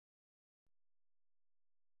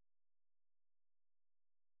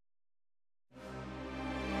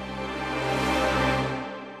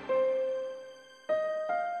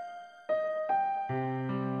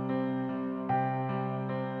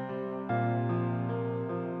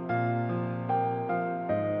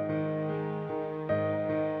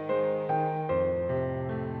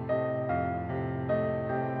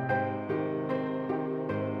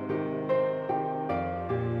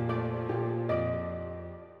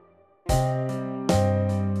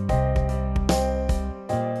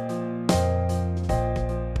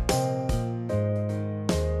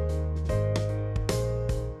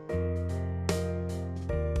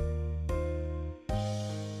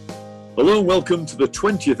Hello and welcome to the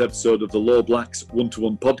 20th episode of the Law Blacks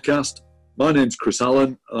One-to-One podcast. My name's Chris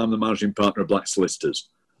Allen and I'm the managing partner of Black Solicitors.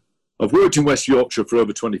 I've worked in West Yorkshire for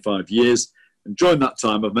over 25 years, and during that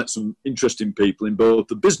time I've met some interesting people in both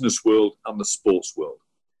the business world and the sports world.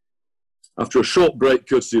 After a short break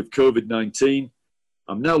courtesy of COVID-19,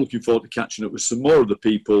 I'm now looking forward to catching up with some more of the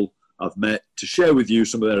people I've met to share with you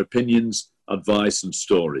some of their opinions, advice and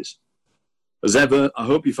stories. As ever, I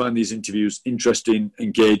hope you find these interviews interesting,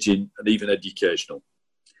 engaging and even educational.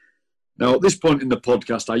 Now, at this point in the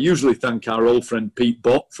podcast, I usually thank our old friend Pete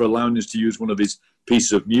Bott for allowing us to use one of his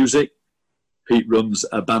pieces of music. Pete runs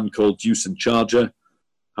a band called Juice and Charger.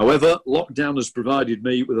 However, lockdown has provided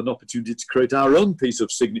me with an opportunity to create our own piece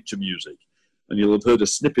of signature music, and you'll have heard a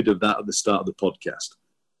snippet of that at the start of the podcast.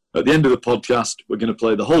 At the end of the podcast, we're going to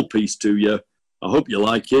play the whole piece to you. I hope you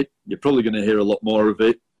like it. You're probably going to hear a lot more of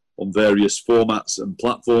it on various formats and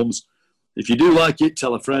platforms. If you do like it,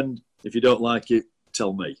 tell a friend. If you don't like it,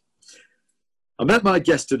 tell me. I met my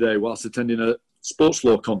guest today whilst attending a sports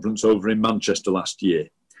law conference over in Manchester last year.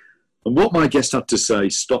 And what my guest had to say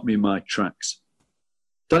stopped me in my tracks.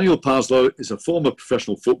 Daniel Parslow is a former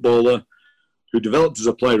professional footballer who developed as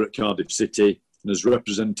a player at Cardiff City and has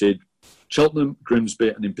represented Cheltenham, Grimsby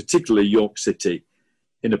and in particular York City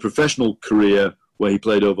in a professional career where he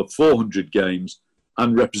played over 400 games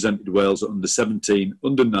and represented Wales at under-17,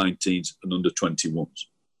 under-19s and under-21s.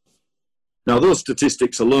 Now, those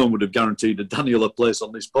statistics alone would have guaranteed a Daniel a place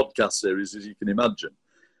on this podcast series, as you can imagine.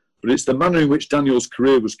 But it's the manner in which Daniel's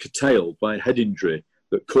career was curtailed by a head injury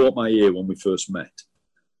that caught my ear when we first met.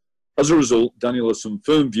 As a result, Daniel has some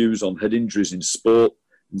firm views on head injuries in sport,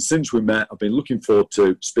 and since we met, I've been looking forward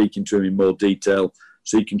to speaking to him in more detail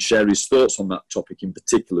so he can share his thoughts on that topic in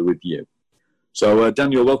particular with you. So,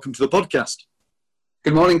 Daniel, welcome to the podcast.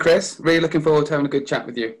 Good morning, Chris. Really looking forward to having a good chat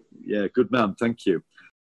with you. Yeah, good man. Thank you.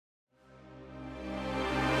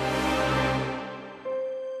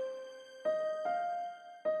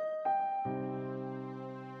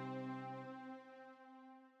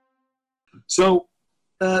 So,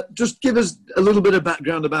 just give us a little bit of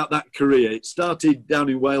background about that career. It started down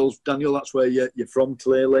in Wales. Daniel, that's where you're from,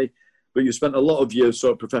 clearly. But you spent a lot of your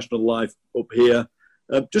sort of professional life up here.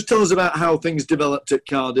 Just tell us about how things developed at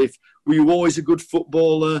Cardiff. Were you always a good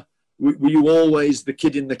footballer? Were you always the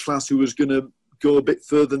kid in the class who was going to go a bit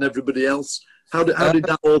further than everybody else? How did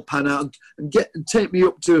that all pan out? And take me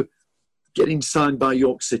up to getting signed by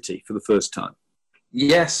York City for the first time.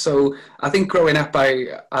 Yes, so I think growing up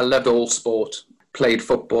I loved all sport. Played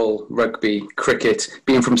football, rugby, cricket.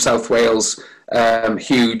 Being from South Wales,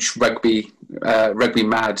 huge rugby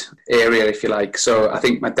mad area, if you like. So I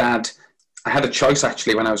think I had a choice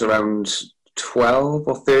actually when I was around 12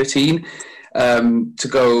 or 13 to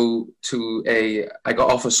go to I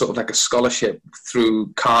got offered sort of like a scholarship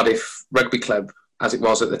through Cardiff Rugby Club, as it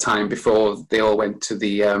was at the time, before they all went to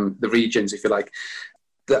the regions, if you like.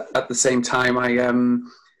 At the same time,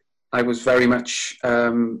 I was very much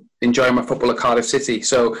enjoying my football at Cardiff City.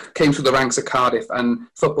 So came through the ranks at Cardiff, and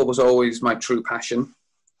football was always my true passion.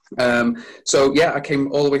 So yeah, I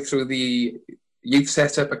came all the way through the youth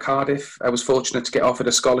setup at Cardiff. I was fortunate to get offered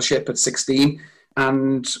a scholarship at 16.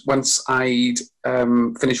 And once I'd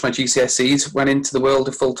finished my GCSEs, went into the world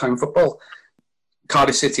of full-time football.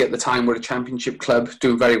 Cardiff City at the time were a championship club,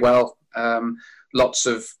 doing very well. Lots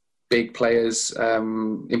of big players,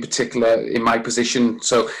 in particular in my position.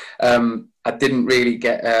 So I didn't really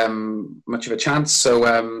get much of a chance. So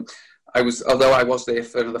although I was there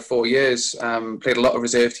for another 4 years, played a lot of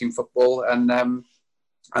reserve team football,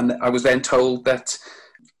 and I was then told that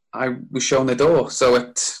I was shown the door. So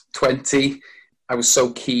at 20, I was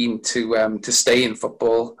so keen to stay in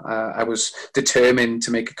football. I was determined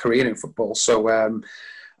to make a career in football. So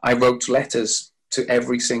I wrote letters to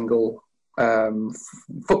every single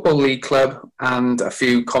football league club and a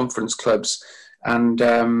few conference clubs, and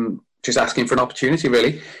just asking for an opportunity,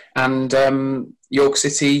 really. And York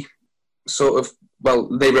City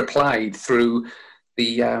they replied through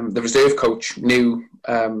the reserve coach knew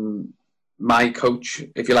my coach,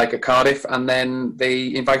 if you like, at Cardiff, and then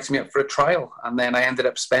they invited me up for a trial, and then I ended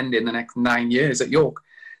up spending the next 9 years at York.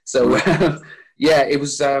 So yeah, it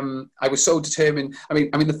was. I was so determined. I mean,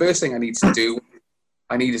 the first thing I needed to do,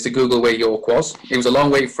 I needed to Google where York was. It was a long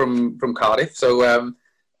way from Cardiff. So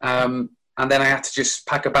and then I had to just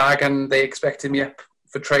pack a bag, and they expected me up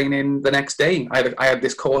for training the next day. I had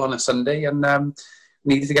this call on a Sunday, and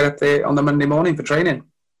needed to get up there on the Monday morning for training.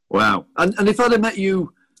 Wow! And if I'd have met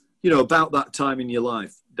you, about that time in your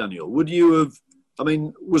life, Daniel, would you have? I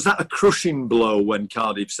mean, was that a crushing blow when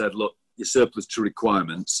Cardiff said, "Look, you're surplus to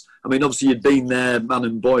requirements"? I mean, obviously you'd been there, man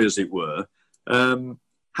and boy, as it were.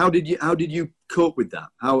 How did you cope with that?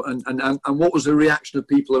 And what was the reaction of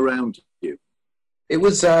people around you? It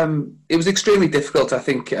was extremely difficult. I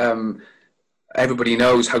think everybody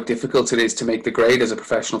knows how difficult it is to make the grade as a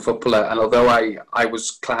professional footballer. And although I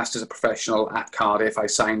was classed as a professional at Cardiff, I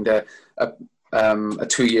signed a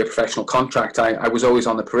 2-year professional contract. I was always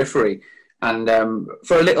on the periphery. And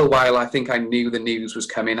for a little while, I think I knew the news was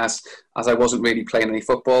coming as I wasn't really playing any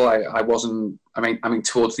football. I wasn't,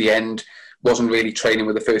 towards the end, wasn't really training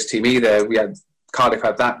with the first team either. Cardiff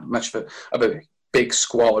had that much of a big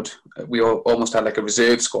squad. We almost had like a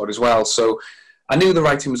reserve squad as well. So I knew the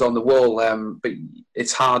writing was on the wall, but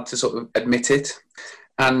it's hard to sort of admit it.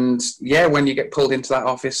 And yeah, when you get pulled into that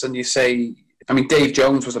office and you say, Dave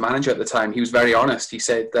Jones was the manager at the time. He was very honest. He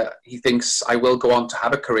said that he thinks I will go on to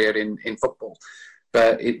have a career in football,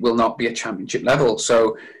 but it will not be a championship level.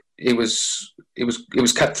 So it was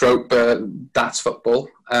cutthroat, but that's football.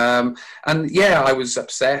 And yeah, I was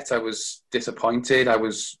upset. I was disappointed. I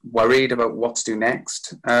was worried about what to do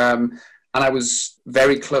next. And I was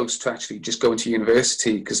very close to actually just going to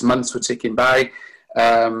university because months were ticking by.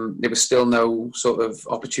 There was still no sort of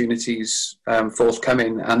opportunities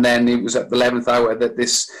forthcoming. And then it was at the 11th hour that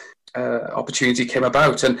this opportunity came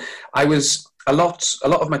about. And I was a lot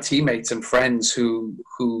of my teammates and friends who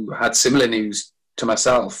had similar news to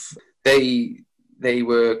myself. They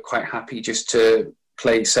were quite happy just to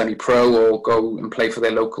play semi-pro or go and play for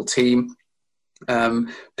their local team.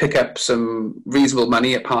 Pick up some reasonable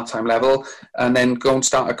money at part-time level and then go and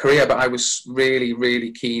start a career. But I was really,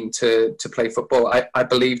 really keen to play football. I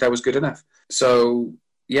believed I was good enough. So,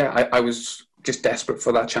 yeah, I was just desperate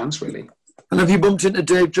for that chance, really. And have you bumped into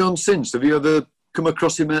Dave Jones since? Have you ever come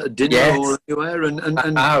across him at a dinner or anywhere? And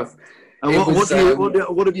I have. And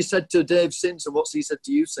what have you said to Dave since, and what's he said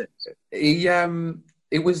to you since?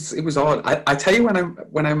 It was odd. I tell you,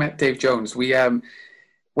 when I met Dave Jones, when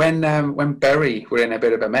Bury were in a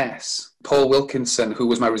bit of a mess, Paul Wilkinson, who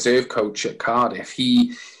was my reserve coach at Cardiff,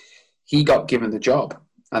 he got given the job.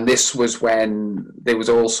 And this was when there was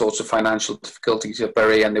all sorts of financial difficulties at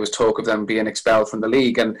Bury and there was talk of them being expelled from the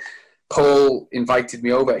league. And Paul invited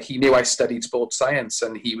me over. He knew I studied sports science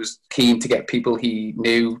and he was keen to get people he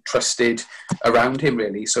knew, trusted around him,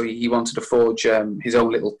 really. So he wanted to forge his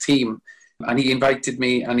own little team. And he invited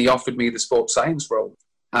me and he offered me the sports science role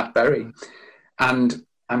at Bury. And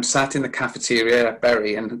I'm sat in the cafeteria at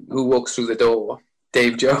Bury, and who walks through the door?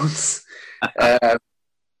 Dave Jones.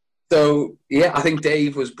 So, yeah, I think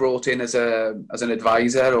Dave was brought in as an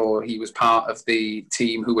advisor, or he was part of the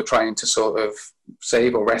team who were trying to sort of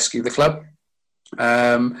save or rescue the club.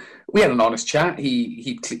 We had an honest chat.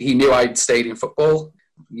 He knew I'd stayed in football.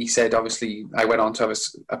 He said, obviously, I went on to have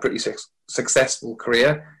a pretty successful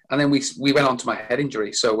career. And then we went on to my head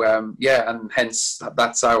injury. So, and hence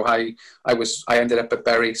that's how I ended up at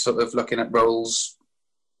Bury, sort of looking at roles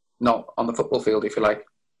not on the football field, if you like.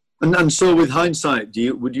 And so with hindsight,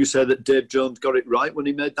 would you say that Dave Jones got it right when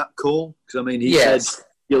he made that call? Because, he said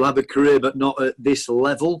you'll have a career, but not at this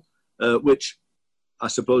level, which I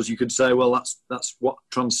suppose you could say, well, that's what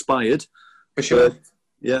transpired. For sure. But,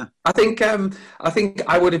 yeah, I think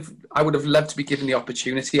I would have loved to be given the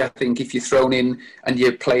opportunity. I think if you're thrown in and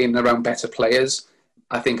you're playing around better players,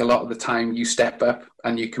 I think a lot of the time you step up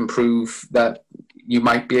and you can prove that you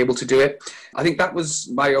might be able to do it. I think that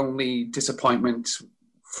was my only disappointment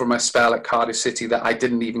from a spell at Cardiff City, that I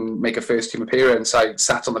didn't even make a first team appearance. I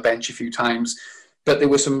sat on the bench a few times, but there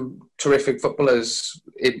were some terrific footballers.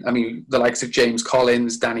 The likes of James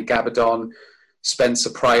Collins, Danny Gabardon, Spencer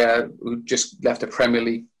Pryor, who just left a Premier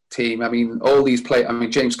League team. All these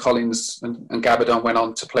players. James Collins and Gabardon went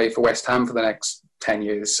on to play for West Ham for the next 10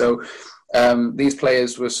 years. So these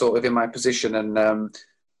players were sort of in my position, and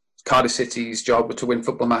Cardiff City's job was to win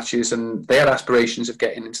football matches, and they had aspirations of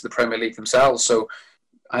getting into the Premier League themselves. So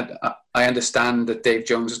I understand that Dave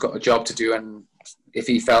Jones has got a job to do, and if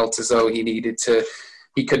he felt as though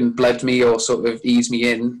he couldn't blood me or sort of ease me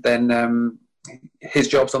in, then his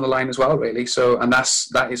job's on the line as well, really. So, and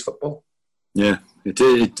that is football. Yeah,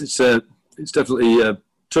 it's definitely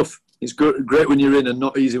tough. It's great when you're in, and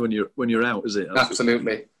not easy when you're out, is it?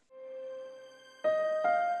 Absolutely.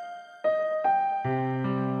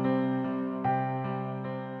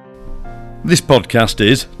 This podcast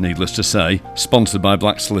is, needless to say, sponsored by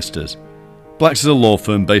Black Solicitors. Blacks is a law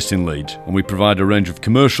firm based in Leeds, and we provide a range of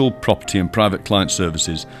commercial, property and private client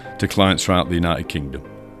services to clients throughout the United Kingdom.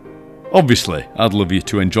 Obviously, I'd love you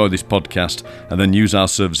to enjoy this podcast and then use our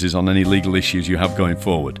services on any legal issues you have going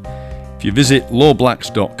forward. If you visit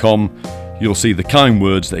lawblacks.com, you'll see the kind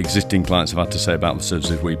words that existing clients have had to say about the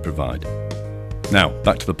services we provide. Now,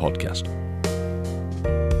 back to the podcast.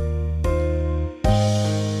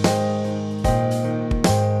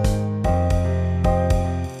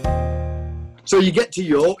 So you get to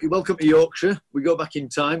York, welcome to Yorkshire. We go back in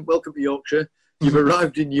time, welcome to Yorkshire. You've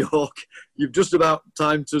arrived in York. You've just about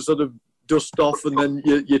time to sort of dust off and then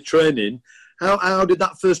you're training. How did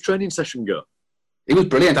that first training session go? It was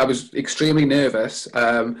brilliant. I was extremely nervous.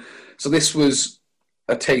 So this was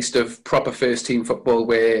a taste of proper first team football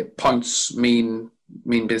where points mean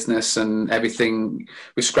business and everything.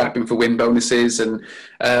 We're scrapping for win bonuses, and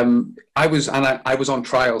I was on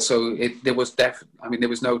trial, so there was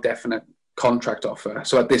no definite contract offer.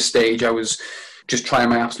 So at this stage, I was just trying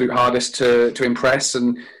my absolute hardest to impress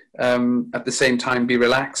and at the same time be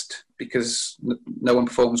relaxed, because no one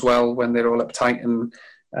performs well when they're all uptight, and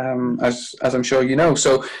as I'm sure you know.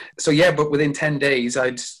 So yeah, but within 10 days,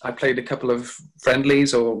 I played a couple of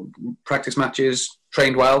friendlies or practice matches,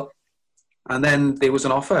 trained well, and then there was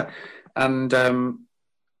an offer. And is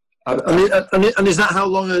that how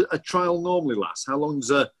long a trial normally lasts? How long's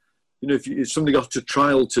if somebody got to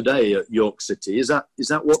trial today at York City, is that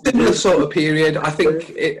what the sort of period? I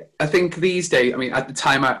think these days. I mean, at the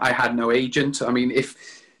time, I had no agent. I mean, if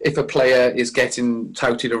a player is getting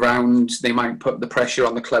touted around, they might put the pressure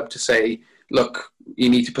on the club to say, look, you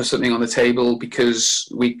need to put something on the table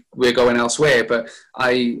because we're going elsewhere. But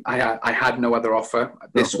I had no other offer.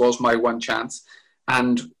 This was my one chance.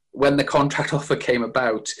 And when the contract offer came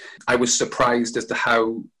about, I was surprised as to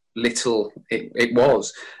how little it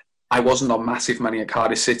was. I wasn't on massive money at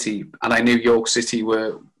Cardiff City, and I knew York City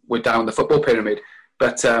were down the football pyramid.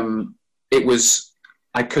 But I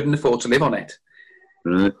couldn't afford to live on it.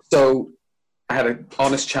 Right. So I had an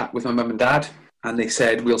honest chat with my mum and dad, and they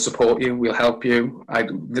said, we'll support you, we'll help you.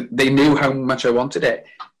 They knew how much I wanted it.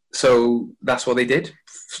 So that's what they did.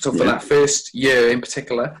 So for that first year in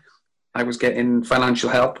particular, I was getting financial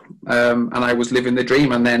help, and I was living the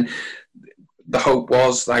dream. And then the hope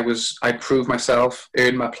was I'd prove myself,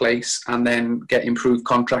 earn my place, and then get improved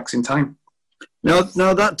contracts in time.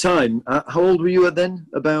 Now that time, how old were you then?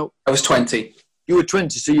 I was 20. You were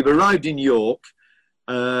 20, so you've arrived in York.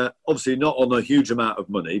 Obviously not on a huge amount of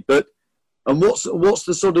money, and what's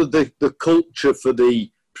the sort of the culture for the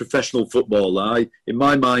professional footballer? In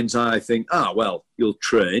my mind's eye, I think, well, you'll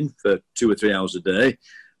train for 2 or 3 hours a day,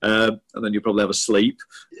 and then you'll probably have a sleep.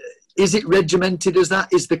 Is it regimented as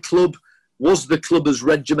that? Was the club as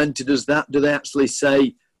regimented as that? Do they actually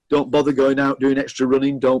say, don't bother going out doing extra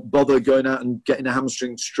running, don't bother going out and getting a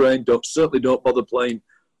hamstring strain, certainly don't bother playing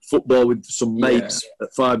football with some mates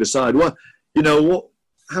at five-a-side?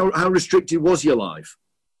 How restricted was your life?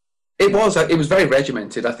 It was very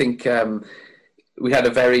regimented. I think we had a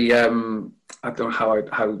very I don't know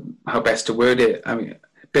how best to word it. I mean,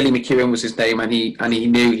 Billy McEwen was his name, and he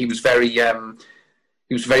knew he was very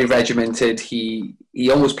regimented. He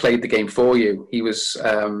always played the game for you. He was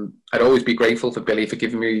I'd always be grateful for Billy for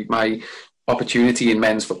giving me my opportunity in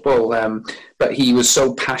men's football. But he was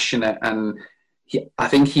so passionate, and I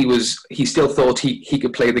think he still thought he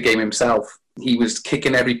could play the game himself. He was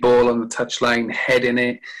kicking every ball on the touchline, heading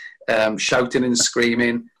it, shouting and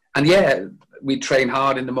screaming. And we'd train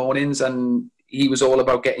hard in the mornings, and he was all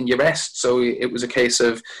about getting your rest. So it was a case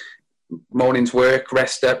of morning's work,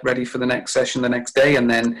 rest up, ready for the next session the next day,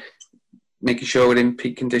 and then making sure we're in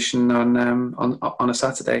peak condition on a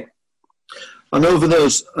Saturday. And over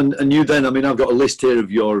those, and you then, I mean, I've got a list here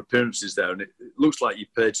of your appearances there, and it looks like you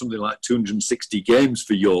played something like 260 games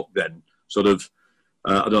for York then, sort of.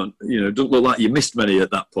 It doesn't look like you missed many at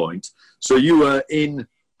that point. So you were in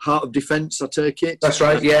Heart of Defence, I take it? That's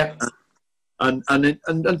right, yeah. And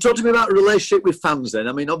talk to me about a relationship with fans then.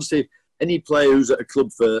 I mean, obviously, any player who's at a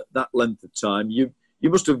club for that length of time, you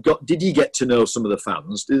must have did you get to know some of the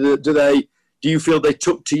fans? Do you feel they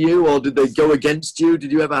took to you, or did they go against you?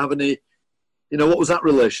 Did you ever have any, what was that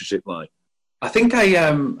relationship like? I think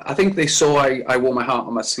they saw I wore my heart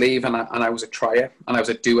on my sleeve, and I was a trier and I was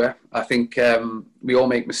a doer. I think we all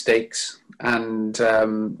make mistakes, and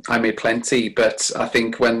I made plenty. But I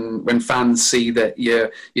think when fans see that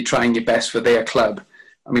you're trying your best for their club,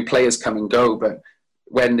 I mean, players come and go, but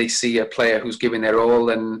when they see a player who's giving their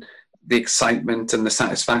all, and the excitement and the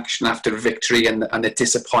satisfaction after a victory, and the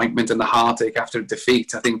disappointment and the heartache after a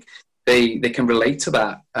defeat, I think they can relate to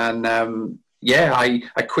that. And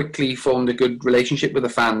I quickly formed a good relationship with the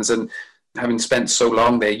fans, and having spent so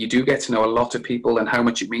long there, you do get to know a lot of people and how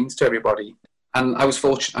much it means to everybody. And I was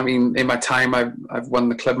fortunate. I mean, in my time, I've won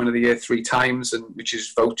the Clubman of the Year 3 times, and which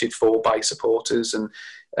is voted for by supporters, and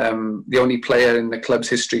the only player in the club's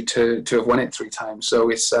history to have won it 3 times. So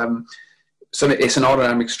it's an honour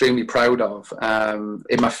I'm extremely proud of.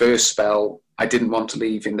 In my first spell, I didn't want to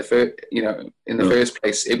leave in the first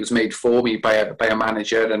place. It was made for me by a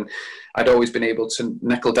manager, and I'd always been able to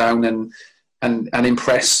knuckle down and and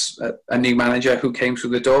impress a new manager who came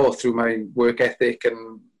through the door through my work ethic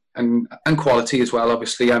and quality as well.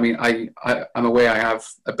 Obviously, I mean, I'm aware I have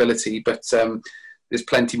ability, but there's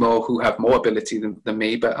plenty more who have more ability than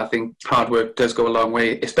me. But I think hard work does go a long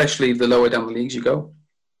way, especially the lower down the leagues you go.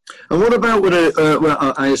 And what about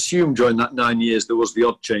well, I assume during that 9 years there was the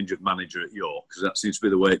odd change of manager at York, because that seems to be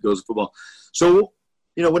the way it goes in football. So,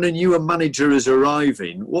 when a newer manager is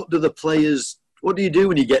arriving, what do you do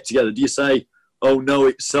when you get together? Do you say, oh no,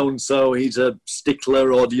 it's so-and-so, he's a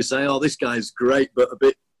stickler, or do you say, oh, this guy's great, but a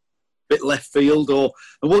bit left field? And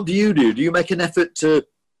what do you do? Do you make an effort to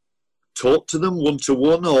talk to them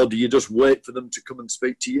one-to-one, or do you just wait for them to come and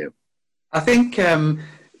speak to you? I think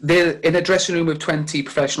they're in a dressing room of 20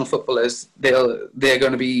 professional footballers. They're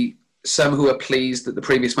going to be some who are pleased that the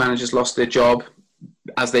previous managers lost their job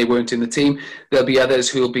as they weren't in the team. There'll be others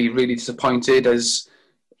who will be really disappointed, as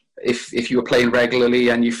if you were playing regularly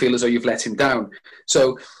and you feel as though you've let him down.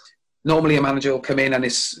 So normally a manager will come in and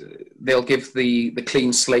they'll give the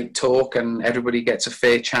clean slate talk, and everybody gets a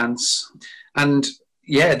fair chance. And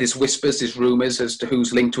yeah, there's whispers, there's rumours as to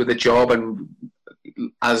who's linked with a job, and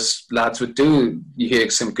as lads would do, you hear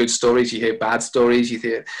some good stories, you hear bad stories,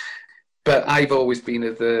 but I've always been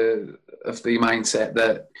of the mindset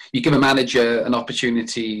that you give a manager an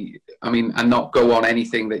opportunity, and not go on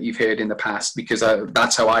anything that you've heard in the past, because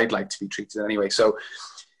that's how I'd like to be treated anyway. So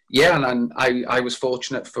yeah, and I was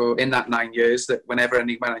fortunate in that 9 years that whenever a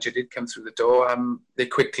new manager did come through the door, they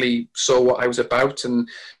quickly saw what I was about, and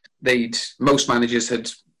most managers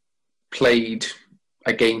had played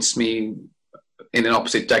against me in an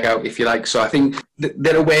opposite dugout, if you like. So I think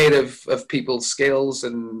they're aware of people's skills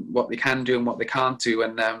and what they can do and what they can't do.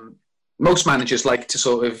 And most managers like to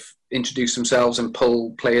sort of introduce themselves and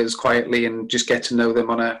pull players quietly and just get to know them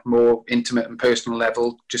on a more intimate and personal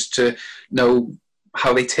level, just to know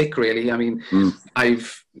how they tick, really. I mean,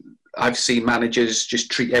 I've seen managers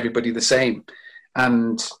just treat everybody the same,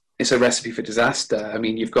 and it's a recipe for disaster. I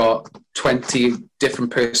mean, you've got 20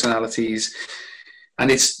 different personalities, and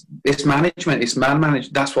it's management, it's man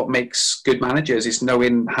management. That's what makes good managers, is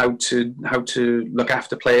knowing how to look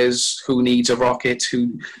after players, who needs a rocket,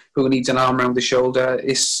 who needs an arm around the shoulder.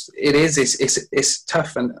 It's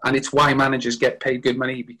tough, and it's why managers get paid good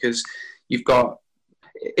money, because you've got,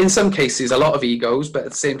 in some cases, a lot of egos, but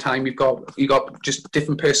at the same time you've got just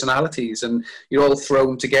different personalities, and you're all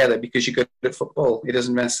thrown together because you're good at football. It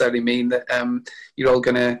doesn't necessarily mean that you're all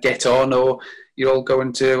going to get on, or you're all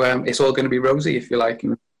going to it's all going to be rosy, if you like.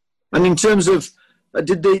 And in terms of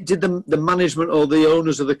did the management or the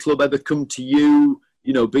owners of the club ever come to you,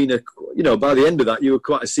 being by the end of that you were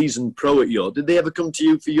quite a seasoned pro at York, did they ever come to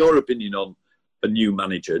you for your opinion on a new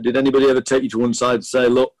manager? Did anybody ever take you to one side and say,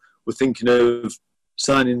 look, we're thinking of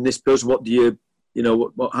signing this person, what do you,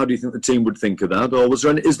 how do you think the team would think of that? Or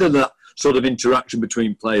is there that sort of interaction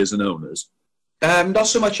between players and owners? Not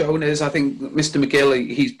so much owners. I think Mr. McGill,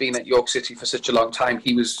 he's been at York City for such a long time.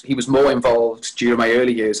 He was more involved during my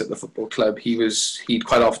early years at the football club. He'd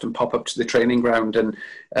quite often pop up to the training ground, and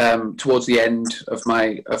towards the end of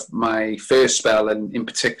my first spell, and in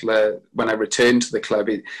particular when I returned to the club,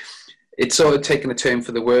 it's sort of taken a turn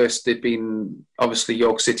for the worst. There'd been, obviously,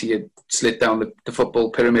 York City had slid down the football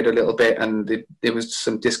pyramid a little bit, and there was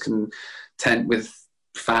some discontent with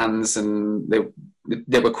fans, and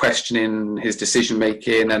they were questioning his decision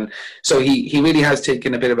making, and so he really has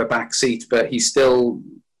taken a bit of a back seat, but he's still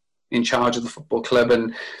in charge of the football club.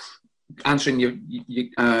 And answering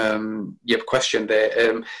your question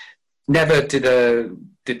there, never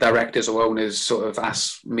did directors or owners sort of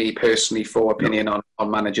ask me personally for opinion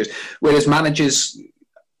on managers, whereas managers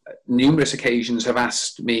numerous occasions have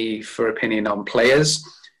asked me for opinion on players.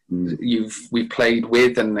 We've played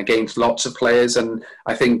with and against lots of players, and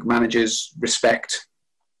I think managers respect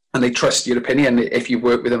and they trust your opinion if you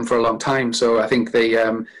work with them for a long time. So I think they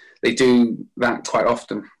do that quite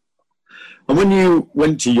often. And when you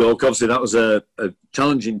went to York, obviously that was a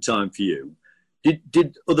challenging time for you.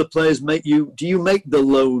 Did other players make you? Do you make the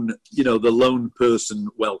lone person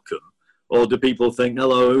welcome, or do people think,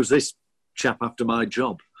 "Hello, who's this chap after my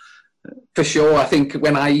job?" For sure, I think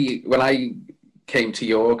when I came to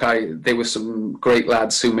York, there were some great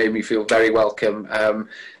lads who made me feel very welcome,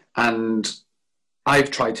 and I've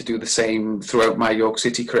tried to do the same throughout my York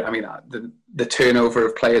City career. I mean, the turnover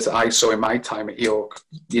of players that I saw in my time at York,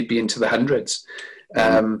 you'd be into the hundreds.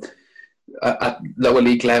 At lower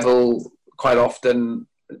league level, quite often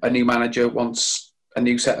a new manager wants a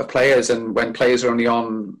new set of players, and when players are only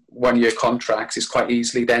on one-year contracts, it's quite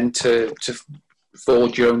easily then to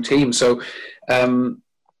forge your own team. So, and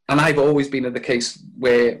I've always been in the case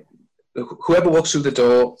where whoever walks through the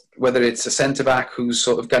door, whether it's a centre-back who's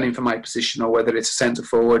sort of gunning for my position or whether it's a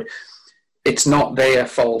centre-forward, it's not their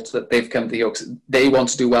fault that they've come to York City. They want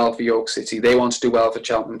to do well for York City. They want to do well for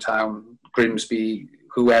Cheltenham Town, Grimsby,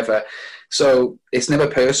 whoever. So it's never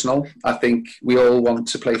personal. I think we all want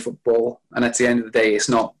to play football. And at the end of the day, it's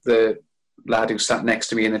not the lad who sat next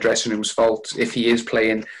to me in the dressing room's fault if he is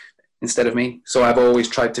playing instead of me. So I've always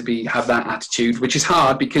tried to have that attitude, which is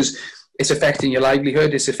hard because it's affecting your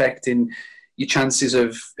livelihood. It's affecting your chances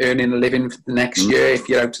of earning a living for the next year. If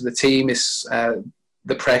you're out to the team, it's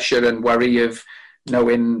the pressure and worry of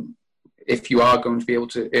knowing if you are going to be able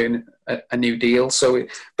to earn a new deal. So,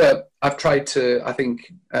 but I've tried to, I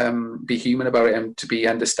think, be human about it and to be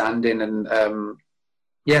understanding. And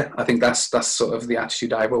I think that's sort of the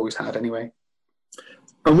attitude I've always had anyway.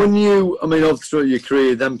 And when you, all through your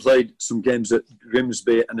career, then played some games at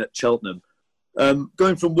Grimsby and at Cheltenham,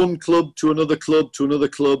 going from one club to another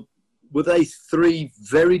club, were they three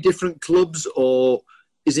very different clubs, or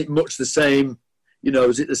is it much the same?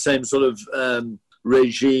 Is it the same sort of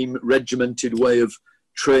regimented way of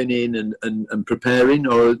training and preparing,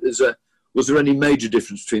 or was there any major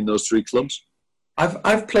difference between those three clubs?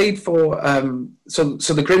 I've played for so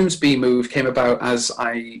the Grimsby move came about as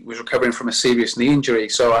I was recovering from a serious knee injury.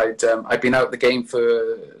 So I'd been out of the game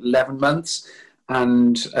for 11 months,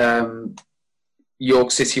 and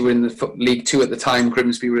York City were in the League Two at the time.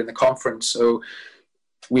 Grimsby were in the Conference, so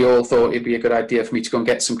we all thought it'd be a good idea for me to go and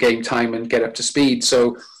get some game time and get up to speed.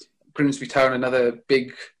 So Grimsby Town, another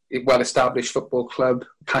big, well-established football club,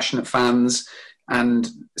 passionate fans, and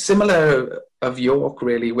similar of York,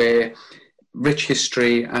 really, where rich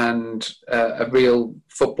history and a real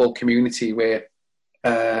football community where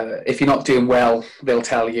if you're not doing well, they'll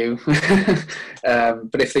tell you.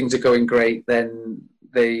 But if things are going great, then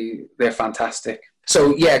they're fantastic.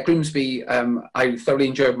 So, Grimsby, I thoroughly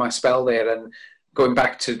enjoyed my spell there, and going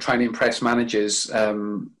back to trying to impress managers.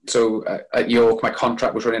 So at York, my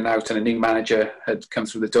contract was running out and a new manager had come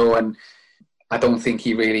through the door, and I don't think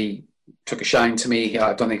he really took a shine to me.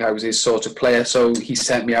 I don't think I was his sort of player. So he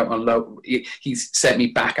sent me out on loan. He sent me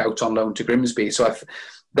back out on loan to Grimsby. So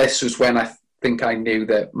this was when I think I knew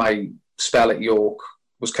that my spell at York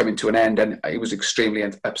was coming to an end, and it was extremely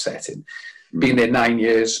upsetting. Being there 9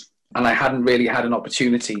 years, and I hadn't really had an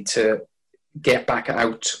opportunity to get back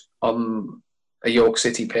out on a York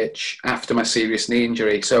City pitch after my serious knee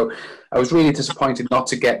injury. So I was really disappointed not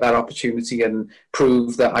to get that opportunity and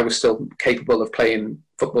prove that I was still capable of playing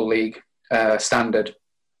Football League standard.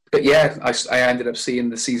 But I ended up seeing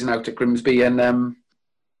the season out at Grimsby, and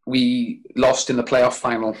we lost in the playoff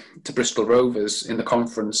final to Bristol Rovers in the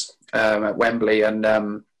conference at Wembley. And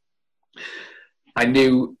I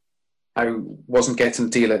knew I wasn't getting a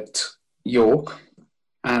deal at York,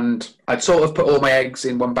 and I'd sort of put all my eggs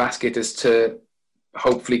in one basket as to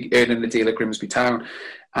hopefully earning a deal at Grimsby Town.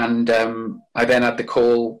 And I then had the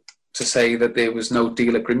call to say that there was no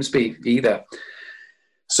deal at Grimsby either.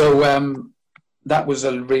 So that was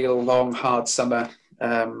a real long, hard summer,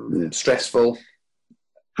 stressful.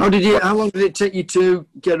 How long did it take you to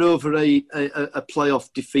get over a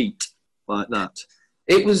playoff defeat like that?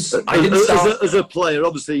 It was. As a player,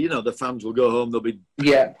 obviously, the fans will go home. They'll be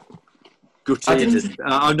gutted.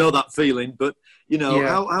 I know that feeling, but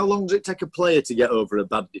how long does it take a player to get over a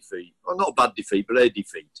bad defeat? Well, not a bad defeat, but a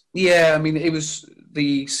defeat. Yeah, it was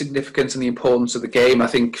the significance and the importance of the game. I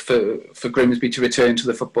think for Grimsby to return to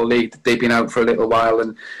the Football League, they'd been out for a little while,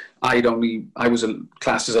 and I was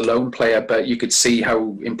classed as a lone player, but you could see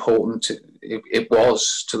how important it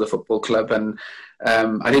was to the football club. And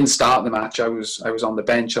I didn't start the match. I was on the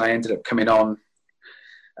bench, and I ended up coming on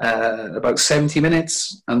about 70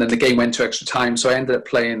 minutes, and then the game went to extra time. So I ended up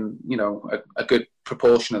playing, a good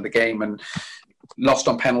proportion of the game, and lost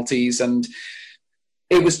on penalties. And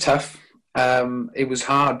it was tough. It was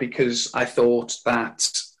hard because I thought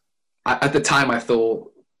that at the time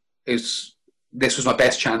this was my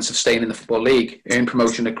best chance of staying in the Football League, earn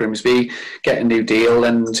promotion at Grimsby, get a new deal,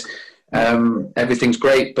 and everything's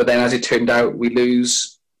great. But then, as it turned out, we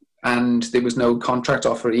lose, and there was no contract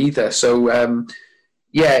offer either. So,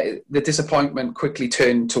 the disappointment quickly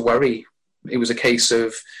turned to worry. It was a case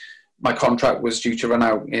of my contract was due to run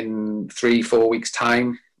out in 3-4 weeks'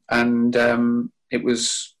 time, and it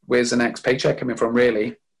was, where's the next paycheck coming from,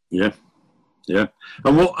 really? Yeah.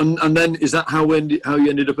 And then is that how you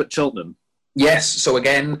ended up at Cheltenham? Yes. So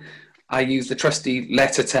again, I used the trusty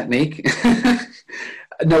letter technique.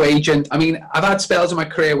 No agent. I've had spells in my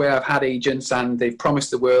career where I've had agents and they've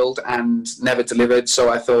promised the world and never delivered. So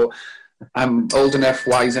I thought, I'm old enough,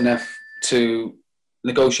 wise enough to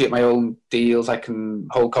negotiate my own deals. I can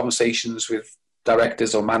hold conversations with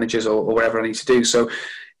directors or managers or whatever I need to do. So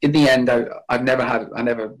in the end, I never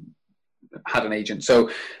had an agent. So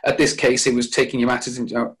at this case, it was taking your matters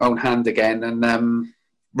into your own hand again, and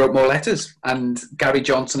wrote more letters. And Gary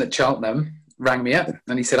Johnson at Cheltenham rang me up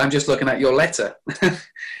and he said, "I'm just looking at your letter."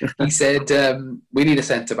 He said, "We need a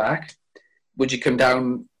centre-back. Would you come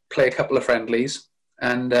down, play a couple of friendlies,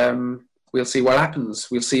 and we'll see what happens.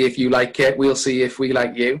 We'll see if you like it. We'll see if we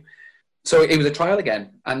like you." So it was a trial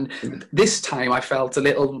again. And this time I felt a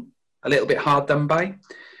little bit hard done by.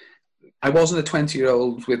 I wasn't a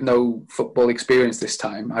 20-year-old with no football experience this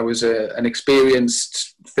time. I was an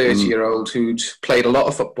experienced 30-year-old who'd played a lot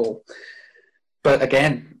of football. But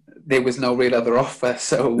again, there was no real other offer.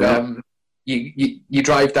 So you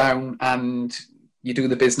drive down and you do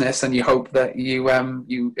the business and you hope that you earn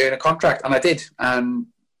a contract. And I did. And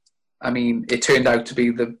I mean, it turned out to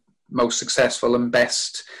be the most successful and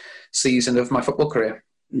best season of my football career.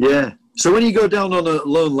 Yeah. So when you go down on a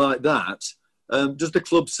loan like that, does the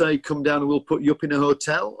club say, "Come down and we'll put you up in a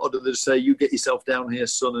hotel"? Or do they say, "You get yourself down here,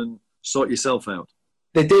 son, and sort yourself out"?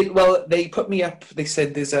 They did. Well, they put me up. They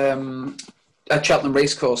said there's at Cheltenham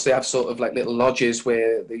Racecourse, they have sort of like little lodges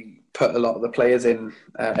where they put a lot of the players in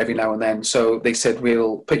every now and then. So they said,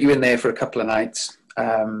 "We'll put you in there for a couple of nights."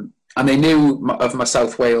 And they knew of my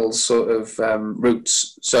South Wales sort of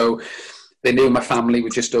roots. So they knew my family were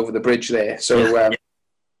just over the bridge there. So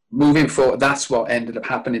moving forward, that's what ended up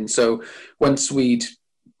happening. So once we'd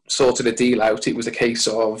sorted a deal out, it was a case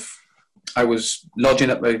of I was lodging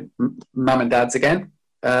at my mum and dad's again,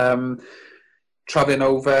 travelling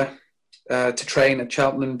over to train at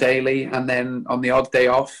Cheltenham daily, and then on the odd day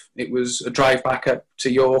off, it was a drive back up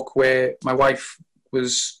to York where my wife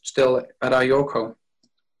was still at our York home.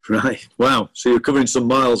 Right. Wow. So you're covering some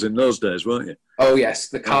miles in those days, weren't you? Oh, yes.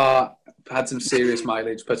 The car had some serious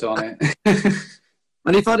mileage put on it.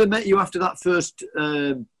 And if I'd have met you after that first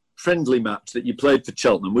friendly match that you played for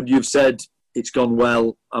Cheltenham, would you have said, "It's gone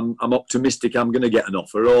well, I'm optimistic I'm going to get an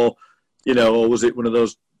offer"? Or, or was it one of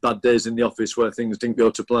those bad days in the office where things didn't go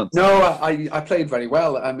to plan? No, I played very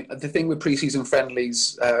well. I mean, the thing with pre-season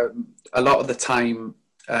friendlies, a lot of the time,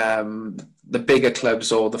 the bigger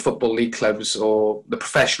clubs or the Football League clubs or the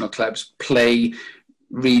professional clubs play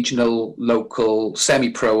regional, local,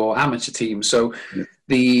 semi-pro or amateur teams. So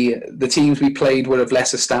the teams we played were of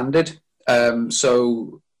lesser standard.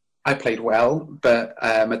 So I played well, but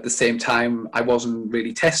at the same time, I wasn't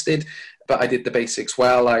really tested. But I did the basics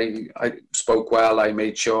well. I spoke well. I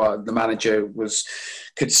made sure the manager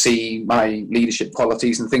could see my leadership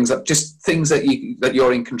qualities and things that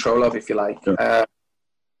you're in control of, if you like. Sure.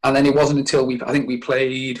 And then it wasn't until I think we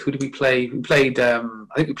played. Who did we play? We played. I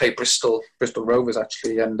think we played Bristol Rovers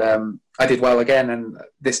actually, and I did well again. And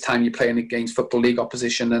this time you're playing against Football League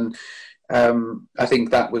opposition, and I think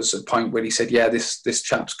that was a point where he said, "Yeah, this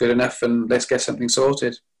chap's good enough, and let's get something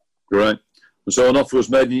sorted." Right. So an offer was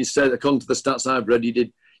made, and you said, according to the stats I've read,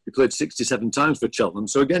 you played 67 times for Cheltenham.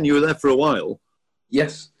 So again, you were there for a while.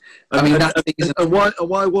 Yes. And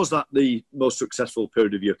why was that the most successful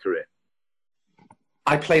period of your career?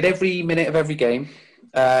 I played every minute of every game,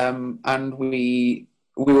 and we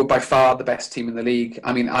were by far the best team in the league.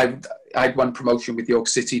 I mean, I'd won promotion with York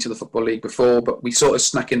City to the Football League before, but we sort of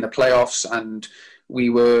snuck in the playoffs, and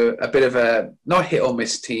we were a bit of a, not hit or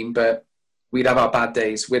miss team, but we'd have our bad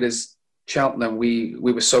days. Whereas Cheltenham, we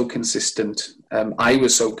were so consistent. I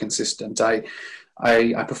was so consistent.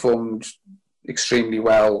 I performed extremely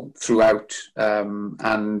well throughout,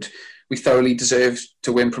 and we thoroughly deserved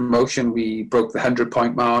to win promotion. We broke the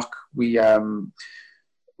 100-point mark. We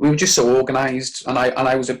were just so organised, and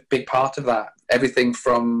I was a big part of that. Everything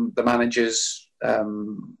from the manager's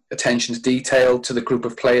attention to detail to the group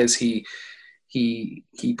of players he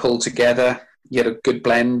pulled together. He had a good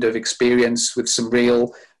blend of experience with some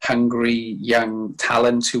real hungry young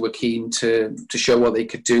talent who were keen to show what they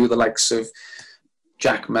could do. The likes of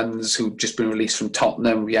Jack Munns, who'd just been released from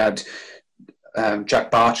Tottenham. We had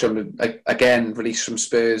Jack Bartram, again, released from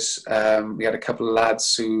Spurs. We had a couple of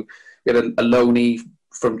lads we had a loanee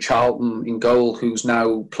from Charlton in goal who's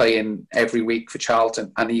now playing every week for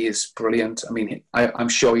Charlton, and he is brilliant. I mean, I'm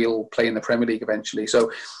sure he'll play in the Premier League eventually. So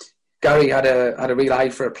Gary had a real eye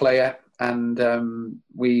for a player, and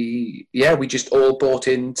we just all bought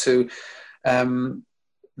into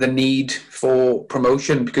the need for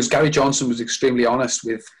promotion, because Gary Johnson was extremely honest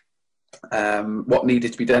with what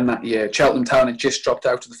needed to be done that year. Cheltenham Town had just dropped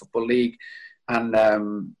out of the Football League,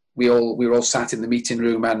 and we were all sat in the meeting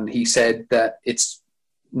room, and he said that it's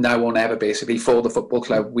now or never, basically, for the football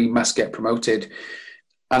club. We must get promoted.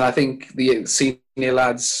 And I think the senior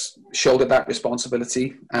lads shouldered that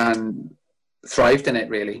responsibility, and thrived in it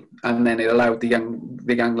really, and then it allowed the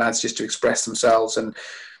young lads just to express themselves, and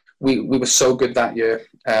we were so good that year,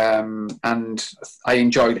 and I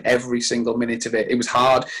enjoyed every single minute of it. It was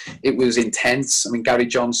hard, it was intense. I mean, Gary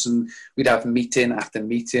Johnson, we'd have meeting after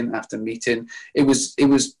meeting after meeting. It was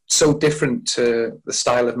so different to the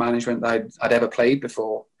style of management that I'd ever played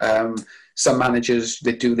before. Some managers,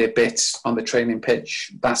 they do their bits on the training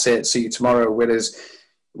pitch, that's it, see you tomorrow. Whereas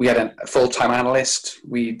we had a full-time analyst.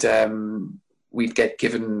 We'd get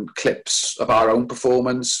given clips of our own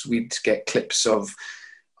performance. We'd get clips of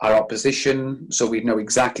our opposition, so we'd know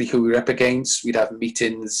exactly who we were up against. We'd have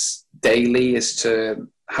meetings daily as to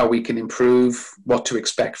how we can improve, what to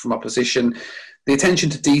expect from opposition. The attention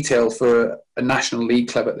to detail for a National League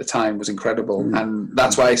club at the time was incredible, and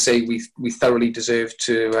that's why I say we thoroughly deserved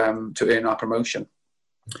to earn our promotion.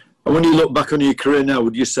 And when you look back on your career now,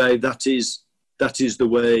 would you say that is the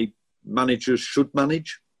way managers should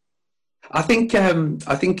manage? I think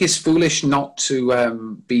it's foolish not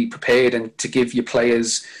to be prepared and to give your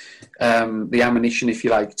players the ammunition, if you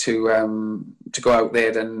like, to go out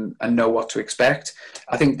there and know what to expect.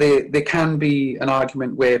 I think there can be an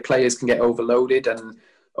argument where players can get overloaded and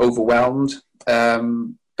overwhelmed,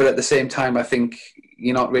 but at the same time, I think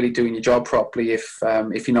you're not really doing your job properly if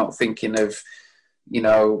you're not thinking of, you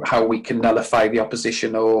know, how we can nullify the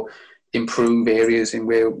opposition or improve areas in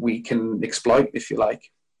where we can exploit, if you like.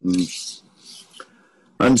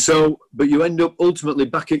 And so, but you end up ultimately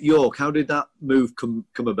back at York. How did that move come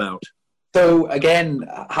about? So again,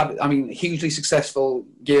 hugely successful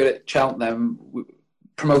year at Cheltenham,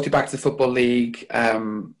 promoted back to the Football League,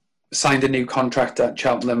 signed a new contract at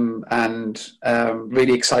Cheltenham, and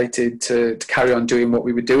really excited to carry on doing what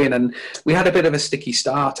we were doing. And we had a bit of a sticky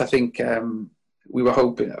start. I think we were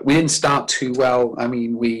hoping, we didn't start too well. I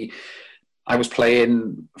mean, I was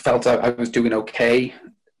playing, felt I was doing okay,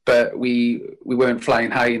 but we weren't flying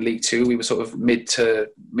high in League Two. We were sort of mid to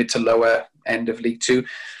lower end of League Two.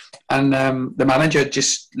 And the manager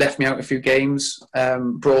just left me out a few games,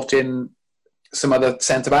 brought in some other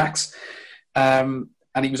centre-backs. And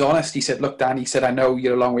he was honest. He said, look, Dan, he said, I know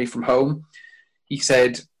you're a long way from home. He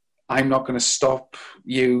said, I'm not going to stop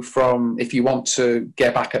you from, if you want to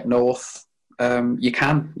get back up north, you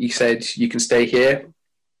can. He said, you can stay here.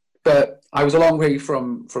 But I was a long way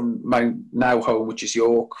from my now home, which is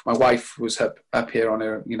York. My wife was up here on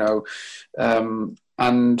her, you know,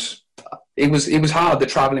 and it was hard. The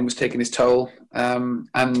travelling was taking its toll,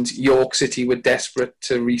 and York City were desperate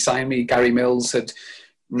to re-sign me. Gary Mills had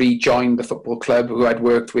rejoined the football club who I'd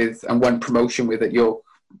worked with and won promotion with at York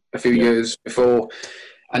a few years before,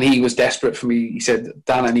 and he was desperate for me. He said,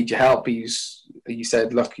 Dan, I need your help. He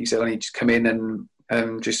said, look, I need to come in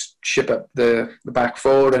and just ship up the back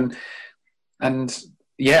four, and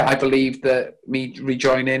yeah, I believed that me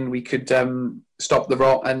rejoining, we could stop the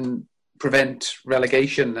rot and prevent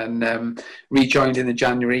relegation, and rejoined in the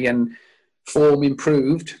January, and form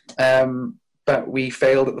improved, but we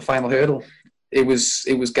failed at the final hurdle. It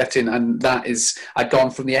was getting, and that is, I'd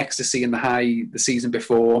gone from the ecstasy and the high the season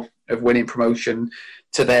before of winning promotion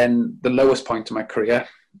to then the lowest point of my career,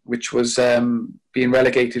 which was being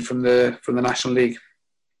relegated from the National League.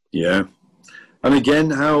 Yeah, and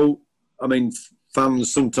again,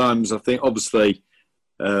 fans sometimes, I think, obviously,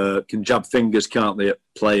 can jab fingers, can't they, at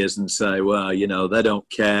players and say, well, you know, they don't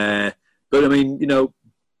care. But I mean, you know,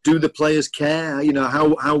 do the players care? You know,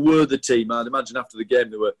 how were the team? I'd imagine after the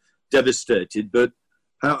game they were devastated. But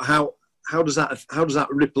how does that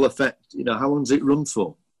ripple effect? You know, how long does it run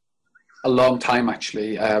for? A long time,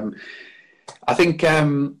 actually. I think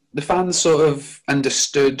the fans sort of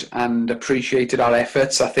understood and appreciated our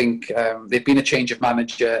efforts. I think there'd been a change of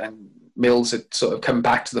manager, and Mills had sort of come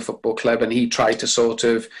back to the football club, and he tried to sort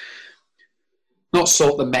of not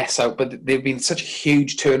sort the mess out, but there'd been such a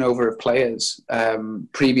huge turnover of players.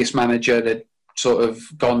 Previous manager had sort of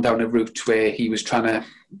gone down a route where he was trying to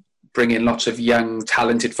bring in lots of young,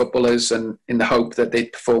 talented footballers, and in the hope that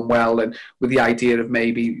they'd perform well, and with the idea of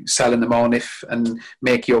maybe selling them on and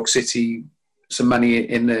make York City some money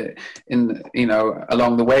in you know,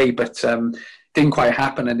 along the way, but didn't quite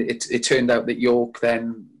happen, and it turned out that York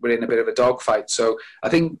then were in a bit of a dogfight. So I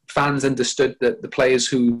think fans understood that the players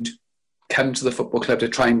who'd come to the football club to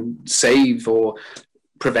try and save or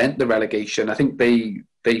prevent the relegation, I think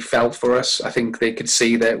they felt for us. I think they could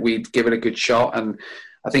see that we'd give it a good shot, and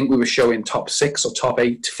I think we were showing top 6 or top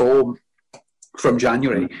 8 form from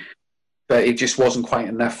January. But it just wasn't quite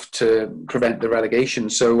enough to prevent the relegation.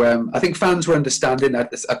 So I think fans were understanding.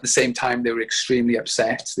 At the same time, they were extremely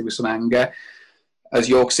upset. There was some anger, as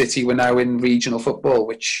York City were now in regional football,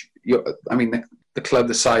 which, I mean, the club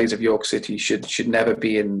the size of York City should never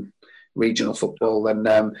be in regional football,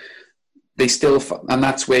 and they still, and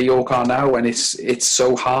that's where York are now, and it's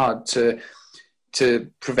so hard to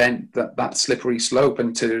prevent that slippery slope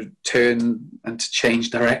and to turn and to change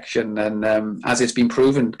direction, and as it's been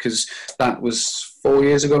proven, because that was 4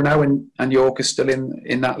 years ago now, and York is still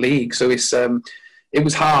in that league. So it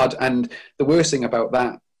was hard, and the worst thing about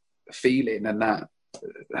that feeling and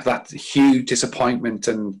that huge disappointment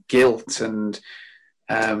and guilt, and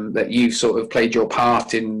that you've sort of played your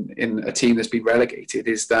part in a team that's been relegated,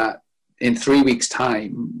 is that in 3 weeks'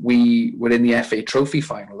 time we were in the FA Trophy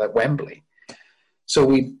final at Wembley. So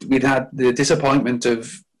we'd had the disappointment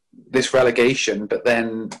of this relegation, but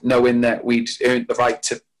then knowing that we'd earned the right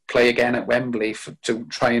to play again at Wembley to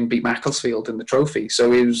try and beat Macclesfield in the trophy.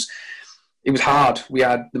 So it was hard. We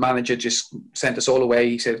had the manager just sent us all away.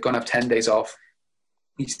 He said, "Go and have 10 days off."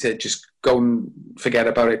 He said, "Just go and forget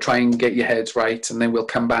about it. Try and get your heads right, and then we'll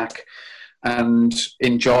come back and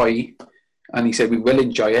enjoy." And he said, "We will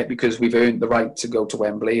enjoy it because we've earned the right to go to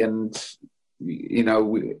Wembley, and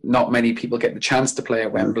not many people get the chance to play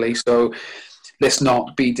at Wembley. So let's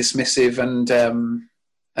not be dismissive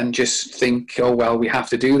and just think, oh well, we have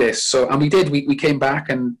to do this." So, and we did. We came back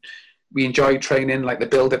and we enjoyed training, like the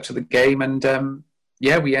build up to the game, and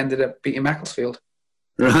we ended up beating Macclesfield.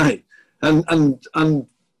 Right. And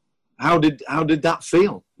how did that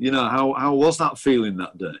feel? How was that feeling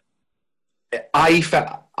that day? I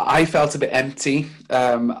felt a bit empty.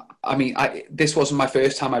 This wasn't my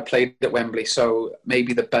first time I played at Wembley, so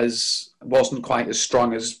maybe the buzz wasn't quite as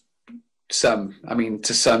strong as some. I mean,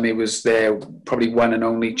 to some, it was their probably one and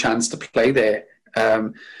only chance to play there.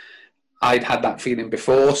 I'd had that feeling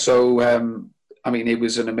before, so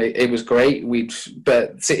it was great.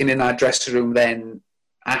 But sitting in our dressing room then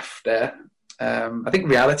after, I think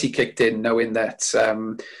reality kicked in, knowing that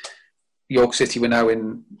York City were now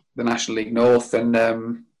in the National League North,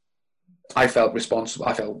 and I felt responsible.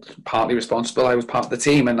 I felt partly responsible. I was part of the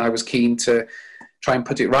team, and I was keen to try and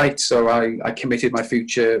put it right. So I committed my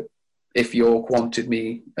future. If York wanted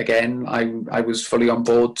me again, I was fully on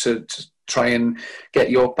board to try and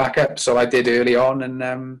get York back up. So I did early on,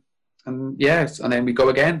 and then we go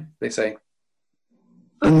again, they say.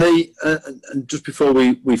 And and just before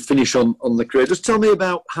we finish on the career, just tell me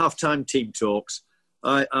about halftime team talks.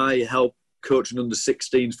 I help coach an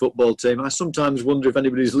under-16s football team. I sometimes wonder if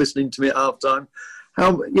anybody's listening to me at halftime.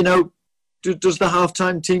 How does the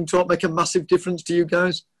halftime team talk make a massive difference to you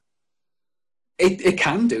guys? It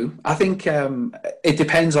can do. I think it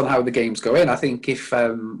depends on how the game's going. I think if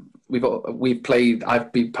we've played,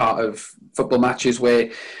 I've been part of football matches where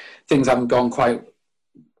things haven't gone quite,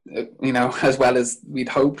 as well as we'd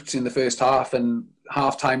hoped in the first half, and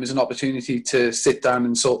half time is an opportunity to sit down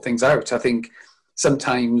and sort things out. I think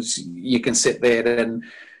sometimes you can sit there and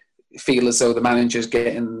feel as though the manager's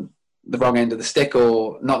getting the wrong end of the stick,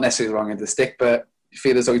 or not necessarily the wrong end of the stick, but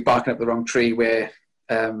feel as though he's barking up the wrong tree, where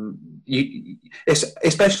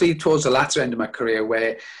especially towards the latter end of my career,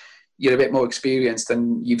 where you're a bit more experienced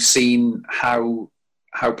and you've seen how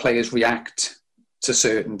players react to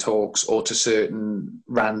certain talks or to certain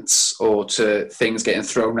rants or to things getting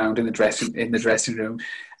thrown around in the dressing room,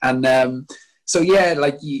 and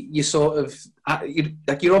you sort of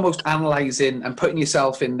you're almost analysing and putting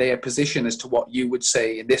yourself in their position as to what you would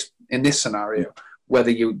say in this scenario,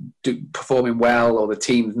 whether you do performing well or the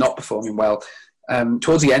team's not performing well.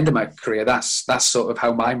 Towards the end of my career, that's sort of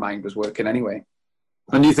how my mind was working anyway.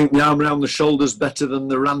 And you think the arm around the shoulder's better than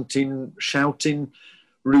the ranting, shouting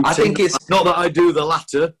routine? I think it's not that I do the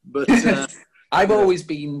latter, but I've always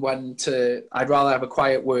been one to. I'd rather have a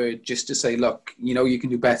quiet word just to say, look, you can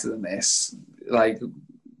do better than this. Like,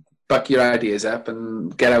 buck your ideas up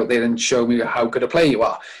and get out there and show me how good a player you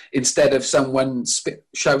are. Instead of someone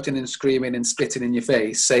shouting and screaming and spitting in your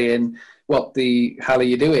face, saying, "What the hell are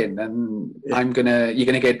you doing?" And you're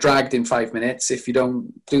gonna get dragged in 5 minutes if you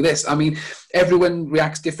don't do this. I mean, everyone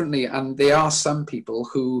reacts differently, and there are some people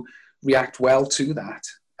who react well to that.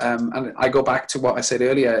 And I go back to what I said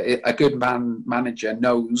earlier: a good manager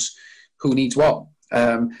knows who needs what.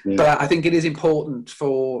 But I think it is important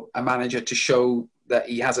for a manager to show that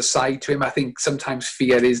he has a side to him. I think sometimes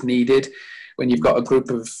fear is needed when you've got a group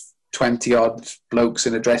of 20-odd blokes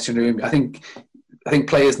in a dressing room. I think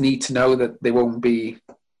players need to know that they won't be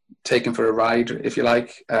taken for a ride, if you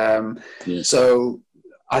like. So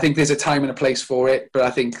I think there's a time and a place for it. But I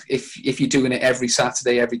think if you're doing it every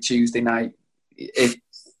Saturday, every Tuesday night,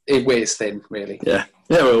 it wears thin, really. Yeah,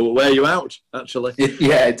 it'll wear you out, actually.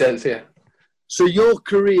 It does, yeah. So your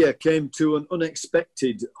career came to an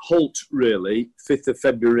unexpected halt, really, 5th of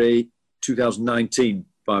February 2019,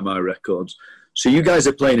 by my records. So you guys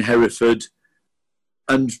are playing Hereford,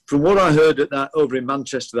 And from what I heard at that over in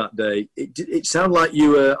Manchester that day, it sounded like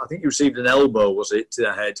you were. I think you received an elbow, was it, to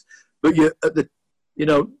the head? But you at the,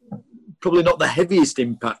 probably not the heaviest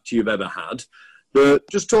impact you've ever had. But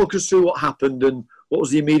just talk us through what happened and what was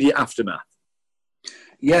the immediate aftermath.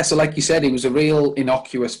 Yeah, so like you said, it was a real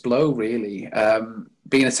innocuous blow, really.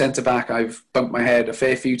 Being a centre-back, I've bumped my head a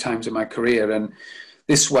fair few times in my career, and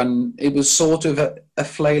this one, it was sort of a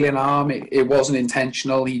flailing arm. It wasn't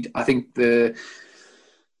intentional. I think the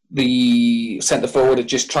centre-forward had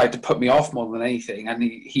just tried to put me off more than anything, and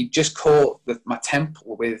he just caught my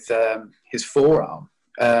temple with his forearm.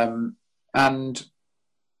 And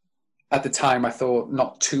at the time, I thought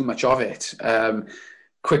not too much of it.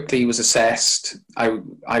 Quickly was assessed.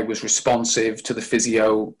 I was responsive to the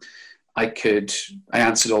physio. I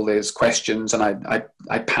answered all those questions, and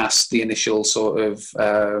I passed the initial sort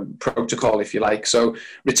of protocol, if you like. So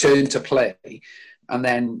returned to play, and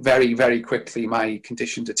then very, very quickly my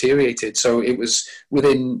condition deteriorated. So it was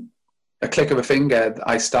within a click of a finger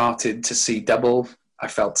I started to see double. I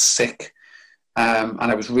felt sick, and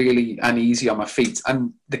I was really uneasy on my feet.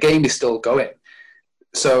 And the game is still going.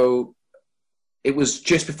 So it was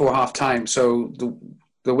just before half time. So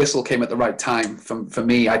the whistle came at the right time for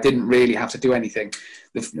me. I didn't really have to do anything.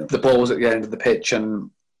 The ball was at the end of the pitch. And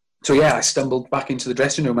so, yeah, I stumbled back into the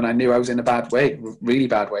dressing room and I knew I was in a bad way, really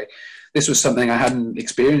bad way. This was something I hadn't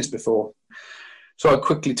experienced before. So I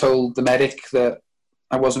quickly told the medic that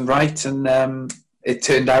I wasn't right. And it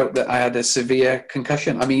turned out that I had a severe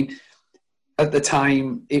concussion. I mean, at the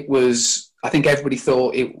time, I think everybody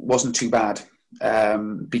thought it wasn't too bad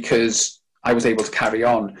because I was able to carry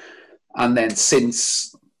on. And then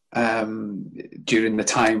since, during the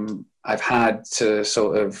time I've had to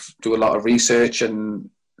sort of do a lot of research, and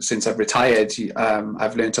since I've retired,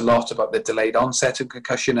 I've learned a lot about the delayed onset of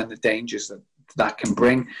concussion and the dangers that can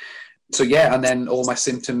bring. So yeah, and then all my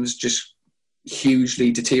symptoms just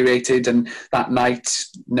hugely deteriorated. And that night,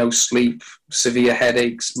 no sleep, severe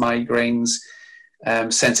headaches, migraines,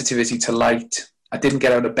 sensitivity to light. I didn't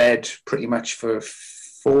get out of bed pretty much for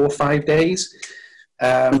 4 or 5 days.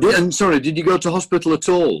 And sorry, did you go to hospital at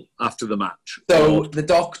all after the match? So the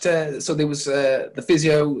doctor, so there was the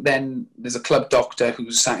physio, then there's a club doctor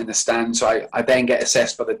who's sat in the stand. So I then get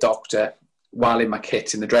assessed by the doctor while in my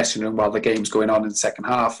kit in the dressing room while the game's going on in the second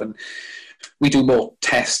half. And we do more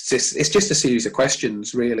tests. It's just a series of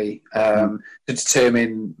questions, really, to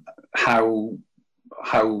determine how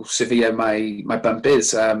severe my bump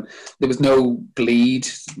is. There was no bleed.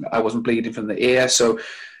 I wasn't bleeding from the ear. So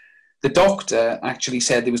the doctor actually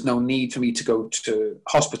said there was no need for me to go to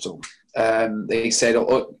hospital. They said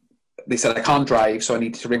I can't drive, so I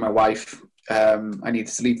needed to ring my wife. I needed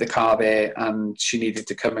to leave the car there, and she needed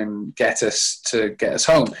to come and get us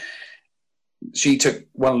home. She took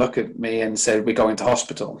one look at me and said, "We're going to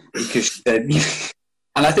hospital," because she said,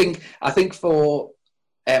 and I think for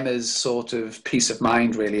Emma's sort of peace of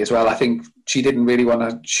mind, really, as well. I think she didn't really want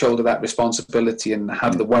to shoulder that responsibility and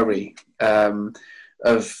have the worry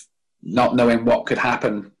of not knowing what could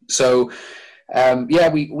happen. So,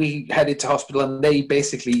 we headed to hospital, and they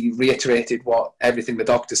basically reiterated everything the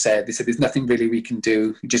doctor said. They said, "There's nothing really we can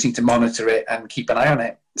do. You just need to monitor it and keep an eye on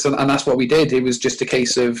it." So, and that's what we did. It was just a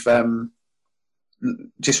case of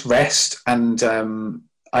just rest. And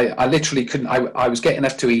I literally couldn't. I was getting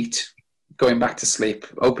up to eat, going back to sleep,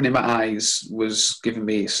 opening my eyes was giving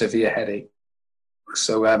me a severe headache.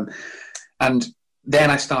 So, and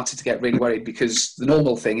then I started to get really worried, because the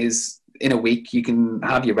normal thing is in a week you can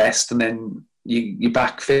have your rest and then you're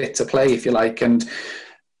back fit to play, if you like. And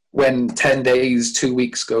when 10 days, 2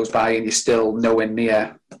 weeks goes by and you're still nowhere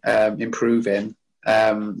near improving,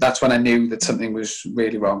 that's when I knew that something was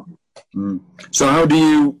really wrong. So how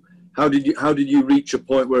did you reach a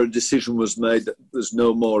point where a decision was made that there's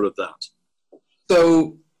no more of that?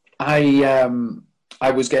 So I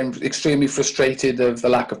was getting extremely frustrated of the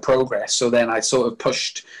lack of progress. So then I sort of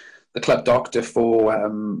pushed the club doctor for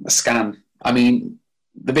a scan. I mean,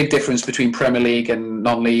 the big difference between Premier League and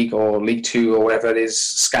non-league or League Two or whatever it is,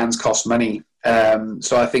 scans cost money.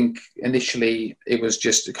 So I think initially it was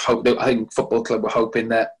just hope. I think football club were hoping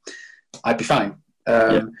that I'd be fine.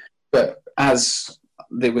 But as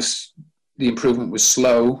the improvement was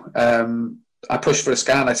slow, I pushed for a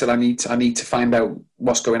scan. I said, I need to find out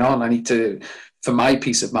what's going on. I need to, for my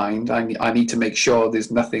peace of mind, I need to make sure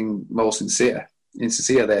there's nothing more insincere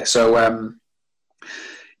there. So,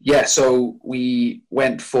 so I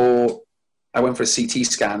went for a CT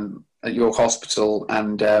scan at York Hospital,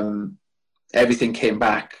 and everything came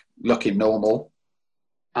back looking normal.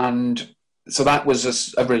 And so that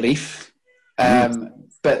was a relief.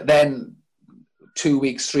 But then 2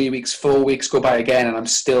 weeks, 3 weeks, 4 weeks go by again, and I'm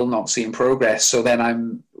still not seeing progress. So then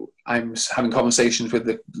I'm having conversations with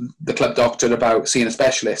the club doctor about seeing a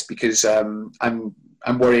specialist, because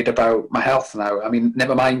I'm worried about my health now. I mean,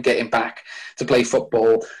 never mind getting back to play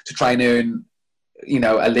football to try and earn,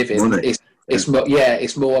 a living.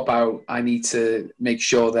 It's more about, I need to make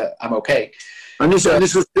sure that I'm okay. And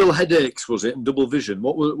this was still headaches, was it? And double vision.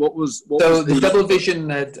 What was the double vision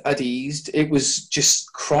had eased. It was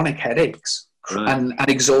just chronic headaches, right, and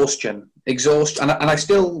exhaustion. And I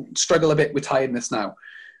still struggle a bit with tiredness now.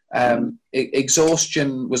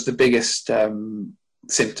 Exhaustion was the biggest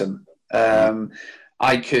symptom.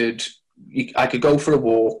 I could go for a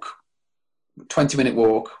walk, 20-minute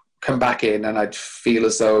walk, come back in, and I'd feel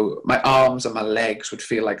as though my arms and my legs would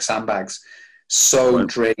feel like sandbags. So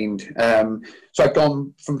drained. So I've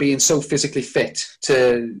gone from being so physically fit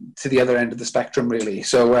to the other end of the spectrum, really.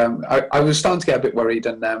 So I was starting to get a bit worried,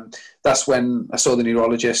 and that's when I saw the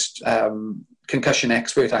neurologist, concussion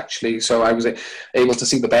expert, actually. So I was able to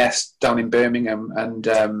see the best down in Birmingham,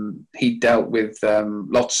 and he dealt with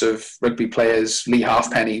lots of rugby players. Lee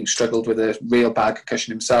Halfpenny, who struggled with a real bad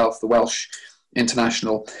concussion himself, the Welsh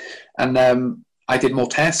international. And I did more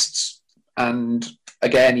tests, and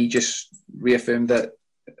again, he just reaffirmed that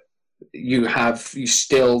you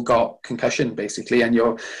still got concussion, basically, and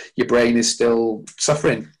your brain is still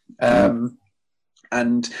suffering.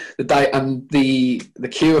 And the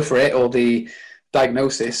cure for it, or the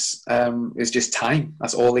diagnosis, is just time.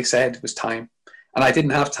 That's all they said, was time, and I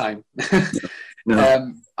didn't have time.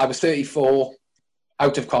 No. I was 34,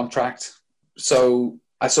 out of contract, so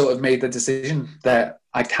I sort of made the decision that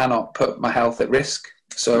I cannot put my health at risk.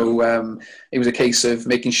 So it was a case of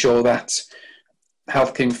making sure that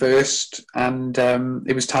health came first, and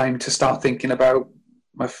it was time to start thinking about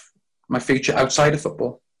my future outside of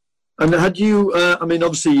football. And had you,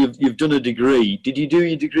 obviously you've done a degree. Did you do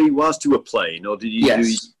your degree whilst you were playing, or did you do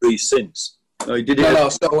your degree since? Oh, you did it? No.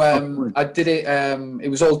 So I did it. It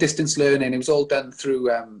was all distance learning. It was all done through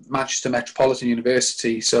Manchester Metropolitan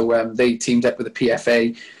University. So they teamed up with the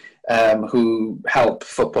PFA, who help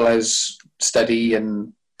footballers study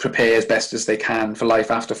and prepare as best as they can for life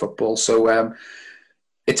after football. So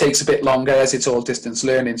it takes a bit longer, as it's all distance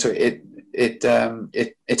learning. So it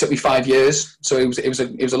took me 5 years. So it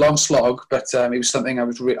was a long slog, but it was something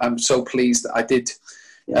I'm so pleased that I did.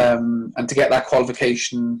 And to get that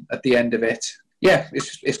qualification at the end of it,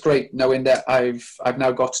 it's great knowing that I've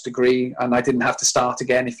now got a degree, and I didn't have to start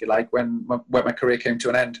again, if you like, when my career came to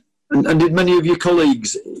an end. And did many of your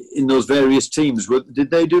colleagues in those various teams, did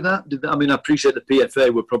they do that? I appreciate the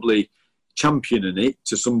PFA were probably championing it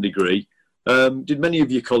to some degree. Did many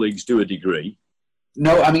of your colleagues do a degree?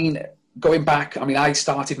 No, going back, I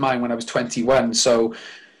started mine when I was 21. So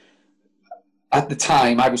at the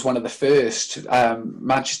time, I was one of the first.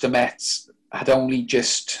 Manchester Met had only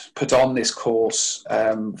just put on this course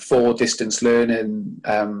for distance learning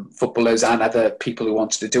footballers and other people who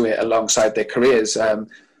wanted to do it alongside their careers.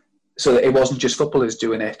 So that it wasn't just footballers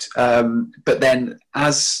doing it. But then,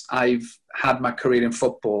 as I've had my career in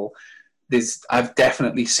football, I've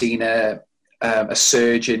definitely seen a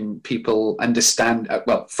surge in people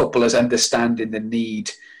footballers understanding the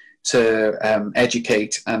need to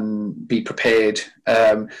educate and be prepared.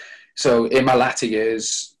 So in my latter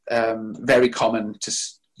years, very common to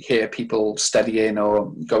hear people studying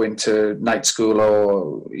or going to night school,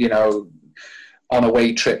 or on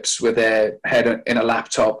away trips with their head in a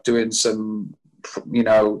laptop doing some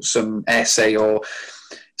essay or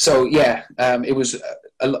so. It was.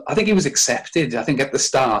 I think it was accepted. I think at the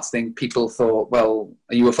start, people thought, well,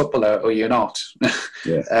 are you a footballer or you're not?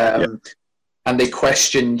 And they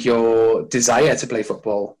questioned your desire to play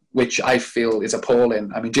football, which I feel is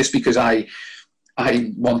appalling. Just because I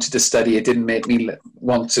wanted to study, it didn't make me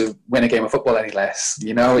want to win a game of football any less.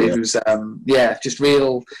 It was, just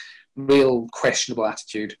real questionable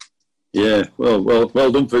attitude. Yeah,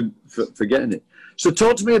 well done for getting it. So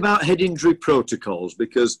talk to me about head injury protocols,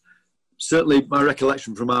 because certainly my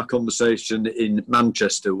recollection from our conversation in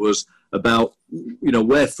Manchester was about,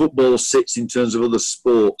 where football sits in terms of other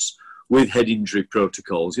sports with head injury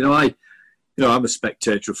protocols. I'm a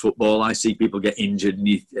spectator of football. I see people get injured, and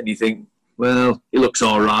you think, well, he looks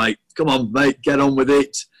all right. Come on, mate, get on with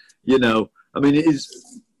it. It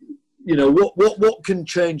is. What can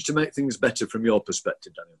change to make things better from your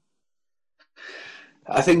perspective, Daniel?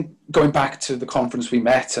 I think going back to the conference we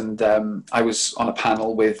met, and I was on a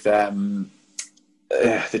panel with the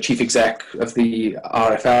chief exec of the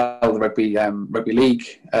RFL, the Rugby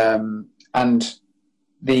League, and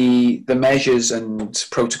the measures and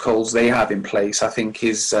protocols they have in place, I think,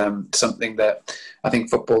 is something that I think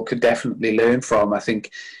football could definitely learn from. I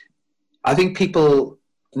think people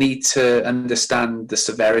need to understand the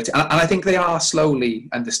severity, and I think they are slowly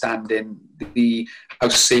understanding how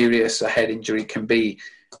serious a head injury can be.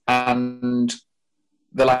 And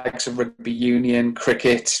the likes of rugby union,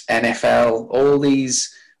 cricket, NFL, all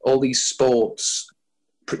these sports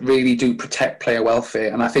really do protect player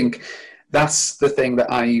welfare. And I think that's the thing that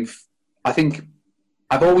I've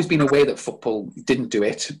always been aware that football didn't do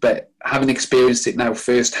it, but having experienced it now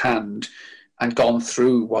firsthand and gone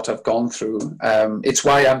through what I've gone through, it's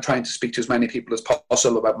why I'm trying to speak to as many people as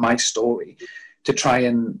possible about my story to try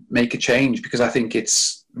and make a change, because I think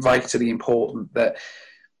it's vitally important that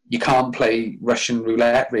you can't play Russian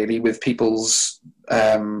roulette really with people's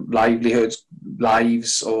livelihoods,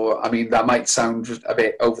 lives, or, I mean, that might sound a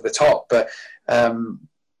bit over the top, but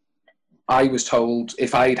I was told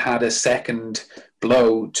if I'd had a second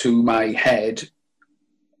blow to my head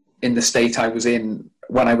in the state I was in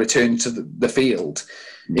when I returned to the field,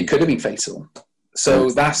 it could have been fatal. So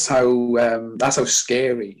that's how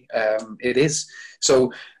scary it is.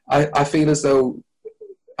 So I feel as though,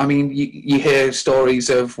 I mean, you hear stories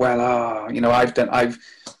of, I've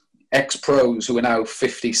ex-pros who are now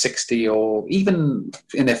 50, 60, or even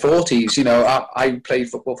in their 40s, I played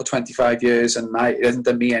football for 25 years and it hasn't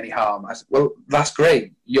done me any harm. I said, well, that's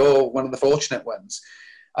great. You're one of the fortunate ones.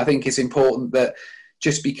 I think it's important that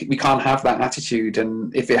we can't have that attitude.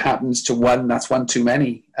 And if it happens to one, that's one too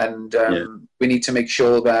many. And we need to make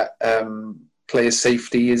sure that players'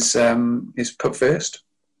 safety is put first.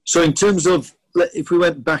 So in terms of, if we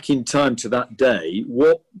went back in time to that day,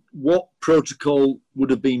 what protocol would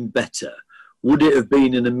have been better? Would it have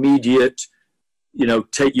been an immediate,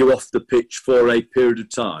 take you off the pitch for a period of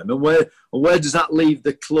time? And where does that leave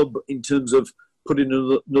the club in terms of putting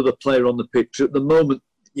another player on the pitch? At the moment,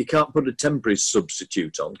 you can't put a temporary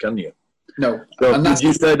substitute on, can you? No. So would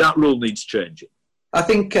you say that rule needs changing? I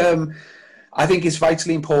think it's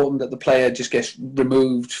vitally important that the player just gets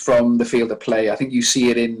removed from the field of play. I think you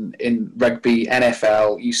see it in rugby,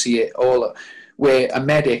 NFL, you see it all, where a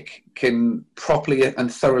medic can properly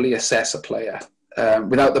and thoroughly assess a player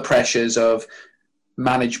without the pressures of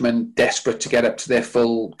management desperate to get up to their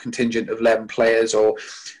full contingent of 11 players, or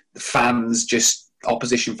fans, just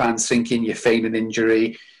opposition fans thinking you're feigning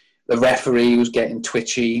injury, the referee who's getting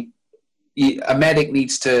twitchy. A medic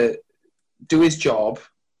needs to do his job,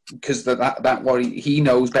 because that what he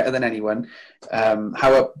knows better than anyone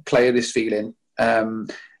how a player is feeling,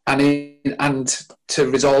 and to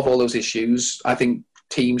resolve all those issues, I think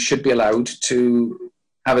teams should be allowed to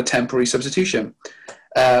have a temporary substitution.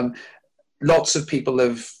 Lots of people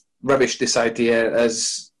have rubbished this idea,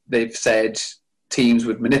 as they've said teams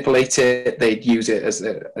would manipulate it, they'd use it as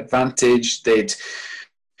an advantage,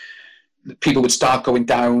 people would start going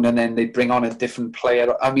down and then they'd bring on a different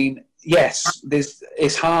player. I mean, yes, it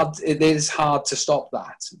is hard to stop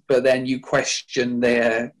that, but then you question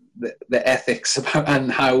their ethics about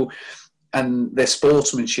and their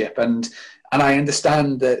sportsmanship, and I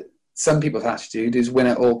understand that some people's attitude is win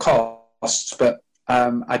at all costs, but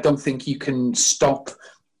I don't think you can stop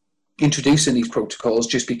introducing these protocols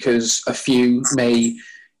just because a few may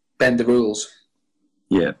bend the rules.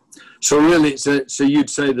 Yeah. So really, so you'd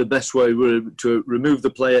say the best way would to remove the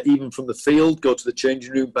player even from the field, go to the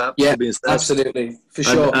changing room, perhaps? Yeah, to be assessed, absolutely, for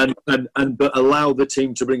sure. But allow the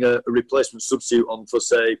team to bring a replacement substitute on for,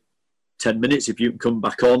 say, 10 minutes if you can come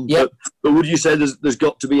back on. Yeah. But would you say there's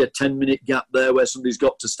got to be a 10-minute gap there where somebody's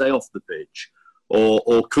got to stay off the pitch?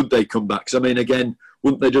 Or could they come back? Because, I mean, again,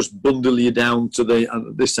 wouldn't they just bundle you down to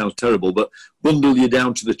this sounds terrible, but bundle you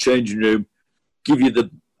down to the changing room, give you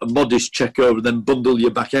a modest check over, then bundle you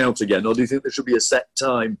back out again? Or do you think there should be a set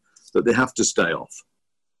time that they have to stay off?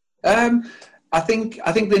 I think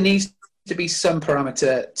there needs to be some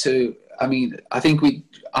parameter to. I mean,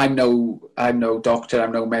 I'm no doctor,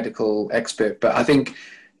 I'm no medical expert, but I think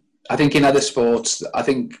in other sports, I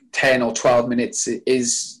think 10 or 12 minutes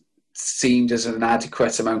is seemed as an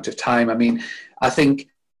adequate amount of time. I mean, I think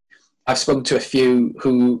I've spoken to a few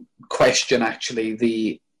who question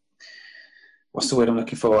actually what's the word I'm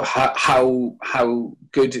looking for? How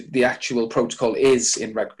good the actual protocol is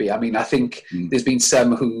in rugby. I mean, I think there's been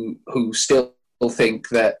some who still think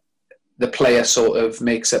that the player sort of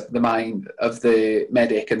makes up the mind of the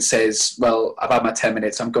medic and says, well, I've had my 10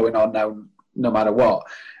 minutes, I'm going on now no matter what.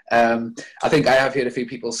 I think I have heard a few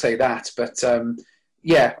people say that, but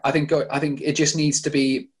yeah, I think it just needs to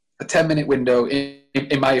be a 10-minute window,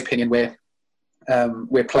 in my opinion, where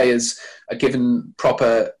players are given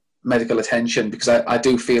proper medical attention, because I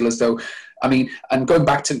do feel as though I mean, and going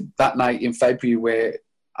back to that night in February where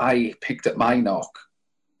I picked up my knock,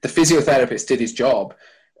 the physiotherapist did his job.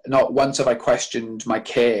 Not once have I questioned my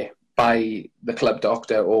care by the club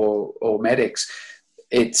doctor or medics.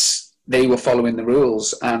 They were following the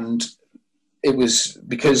rules, and it was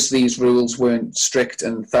because these rules weren't strict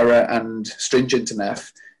and thorough and stringent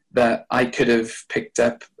enough that I could have picked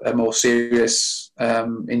up a more serious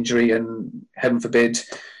injury and, heaven forbid,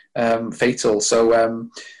 fatal. So,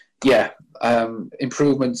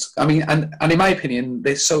 improvements. I mean, and in my opinion,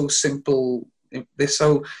 they're so simple, they're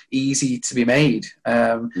so easy to be made.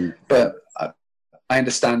 But I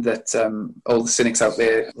understand that all the cynics out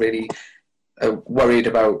there really are worried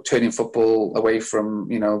about turning football away from,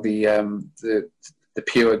 the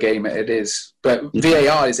pure game it is. But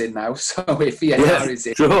VAR is in now, so if VAR is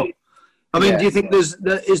in... Sure. I mean, do you think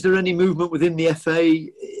is there any movement within the FA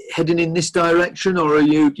heading in this direction, or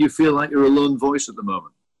do you feel like you're a lone voice at the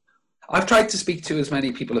moment? I've tried to speak to as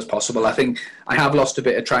many people as possible. I think I have lost a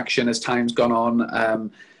bit of traction as time's gone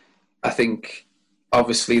on. I think,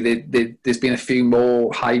 obviously, there's been a few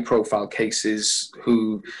more high-profile cases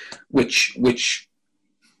which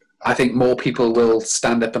I think more people will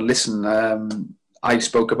stand up and listen. I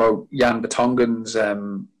spoke about Jan Vertonghen's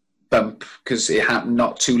bump because it happened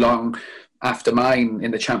not too long after mine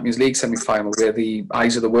in the Champions League semi-final, where the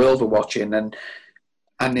eyes of the world were watching, and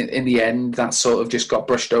in the end that sort of just got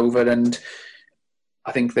brushed over, and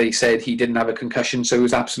I think they said he didn't have a concussion, so he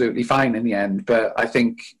was absolutely fine in the end. But I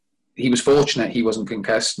think he was fortunate he wasn't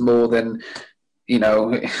concussed more than,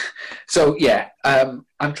 so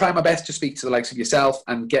I'm trying my best to speak to the likes of yourself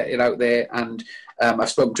and get it out there, and I've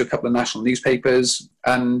spoken to a couple of national newspapers,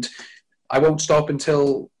 and I won't stop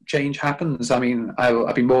until change happens. I mean,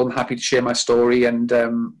 I'll be more than happy to share my story and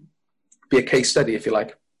be a case study, if you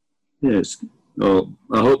like. Yes. Well,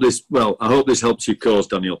 I hope this helps your cause,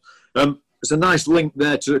 Daniel. There's a nice link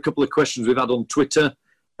there to a couple of questions we've had on Twitter.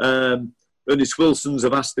 Ernest Wilsons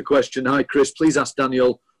have asked the question, "Hi Chris, please ask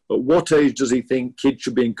Daniel, at what age does he think kids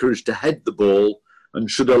should be encouraged to head the ball, and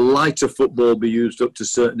should a lighter football be used up to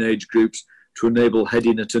certain age groups to enable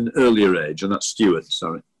heading at an earlier age?" And that's Stuart,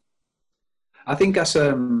 sorry. I think that's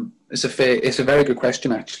it's a very good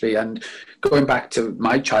question, actually. And going back to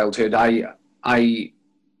my childhood, I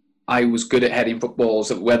was good at heading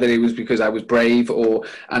footballs, whether it was because I was brave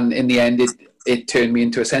and in the end it turned me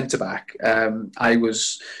into a centre-back. I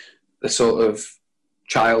was the sort of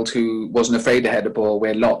child who wasn't afraid to head a ball,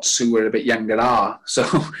 where lots who were a bit younger are. So,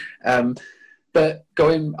 but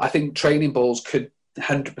I think training balls could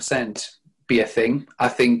 100% be a thing. I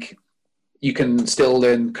think you can still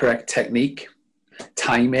learn correct technique,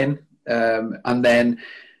 timing, and then,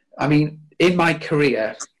 I mean, in my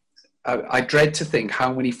career, I dread to think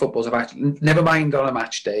how many footballs I've actually, never mind on a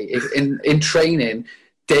match day, if in training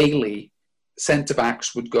daily,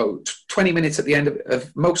 centre-backs would go 20 minutes at the end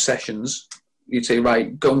of most sessions. You'd say,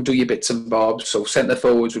 right, go and do your bits and bobs. So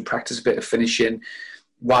centre-forwards would practice a bit of finishing,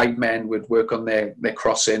 wide men would work on their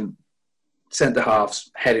crossing,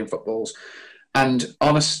 centre-halves, heading footballs. And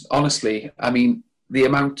honestly, I mean, the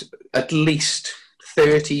amount, at least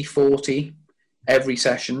 30, 40 every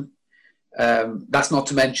session. That's not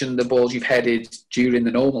to mention the balls you've headed during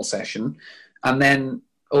the normal session, and then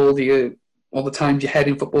all the times you're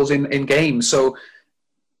heading footballs in games. So,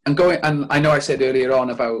 and I know I said earlier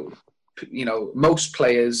on about, most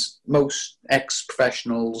players, most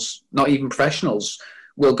ex-professionals, not even professionals,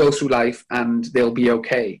 will go through life and they'll be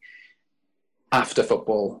okay after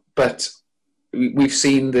football. But we've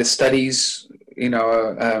seen the studies.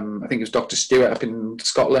 I think it was Dr. Stewart up in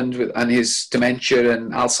Scotland and his dementia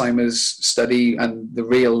and Alzheimer's study, and the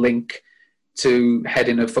real link to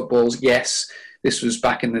heading of footballs. Yes, this was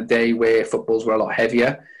back in the day where footballs were a lot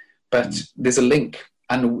heavier, but there's a link.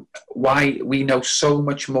 And why we know so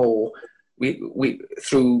much more we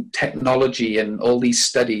through technology and all these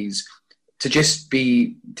studies, to just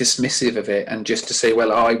be dismissive of it and just to say,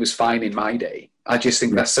 well, I was fine in my day. I just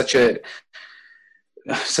think that's such a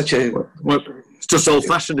well, it's just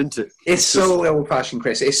old-fashioned, isn't it? It's so old-fashioned,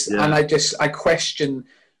 Chris. And I question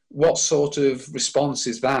what sort of response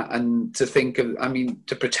is that, and to think of, I mean,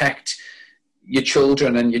 to protect your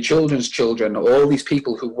children and your children's children, all these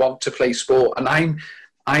people who want to play sport. And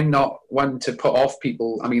I'm not one to put off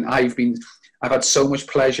people. I mean, I've had so much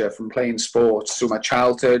pleasure from playing sports through my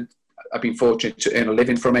childhood. I've been fortunate to earn a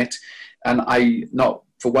living from it, and not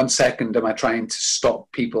for 1 second am I trying to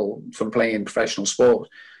stop people from playing professional sport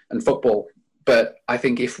and football. But I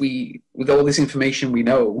think with all this information we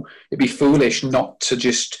know, it'd be foolish not to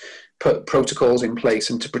just put protocols in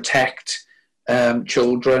place and to protect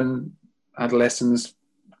children, adolescents,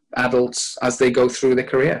 adults as they go through their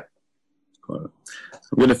career.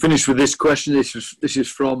 I'm going to finish with this question. This is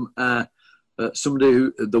from somebody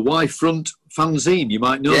who, the Y Front fanzine. You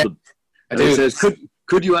might know them. I do. It says,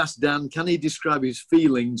 could you ask Dan, can he describe his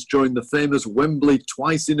feelings during the famous Wembley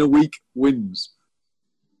twice in a week wins?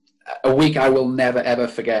 A week I will never, ever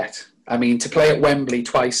forget. I mean, to play at Wembley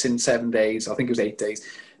twice in 7 days, I think it was 8 days,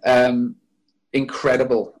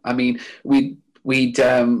 incredible. I mean, we'd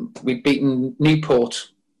beaten Newport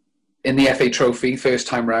in the FA Trophy first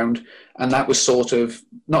time round, and that was sort of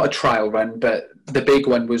not a trial run, but the big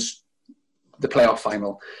one was the playoff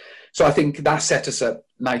final. So I think that set us up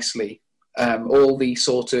nicely. All the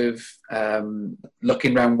sort of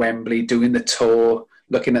looking around Wembley, doing the tour,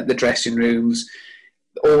 looking at the dressing rooms,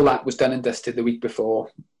 all that was done and dusted the week before.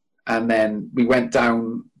 And then we went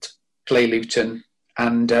down to play Luton.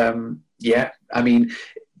 And I mean,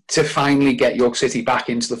 to finally get York City back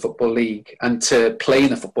into the Football League and to play in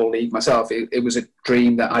the Football League myself, it was a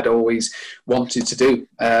dream that I'd always wanted to do.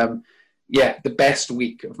 The best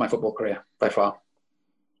week of my football career by far.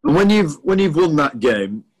 And when you've won that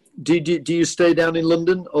game, do you stay down in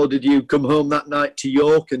London, or did you come home that night to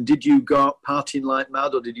York? And did you go out partying like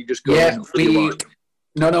mad, or did you just go?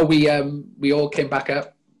 We all came back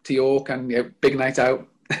up to York, and big night out.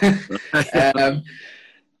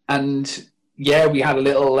 And we had a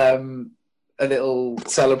little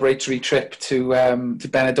celebratory trip to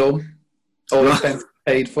Benidorm, all expenses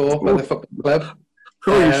paid for by the football club.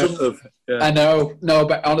 Oh, you shouldn't have. Yeah. I know, no,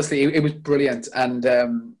 but honestly, it was brilliant.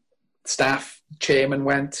 And staff, chairman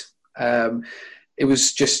went. It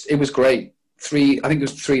was great. I think it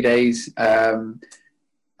was 3 days. And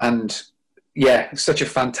such a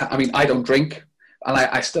fantastic. I mean, I don't drink, and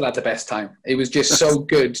I still had the best time. It was just so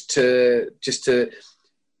good to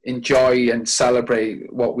enjoy and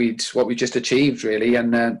celebrate what we just achieved, really,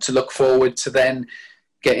 and to look forward to then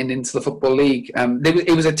getting into the Football League.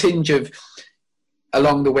 It was a tinge of,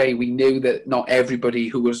 along the way, we knew that not everybody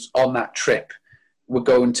who was on that trip were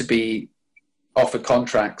going to be offered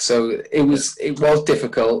contracts. So it was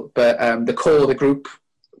difficult, but the core of the group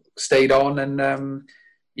stayed on, and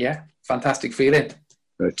fantastic feeling.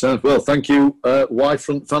 Great. Well, thank you, Y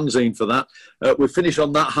Front fanzine, for that. We'll finish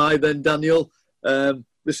on that high then, Daniel.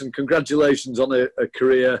 Listen, congratulations on a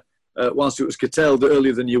career. Whilst it was curtailed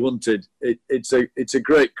earlier than you wanted, it's a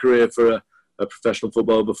great career for a professional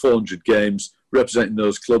footballer, over 400 games representing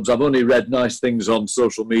those clubs. I've only read nice things on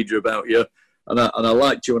social media about you, and I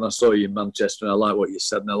liked you when I saw you in Manchester, and I like what you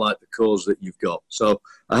said, and I like the cause that you've got. So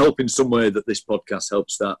I hope in some way that this podcast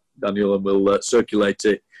helps that, Daniel, and we'll circulate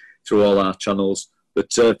it through all our channels.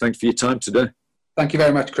 But thanks for your time today. Thank you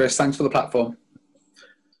very much, Chris. Thanks for the platform.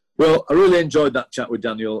 Well, I really enjoyed that chat with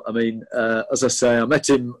Daniel. I mean, as I say, I met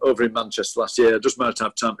him over in Manchester last year. I just managed to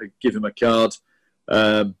have time to give him a card.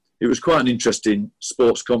 It was quite an interesting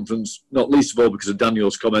sports conference, not least of all because of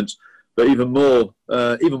Daniel's comments, but even more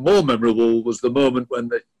memorable was the moment when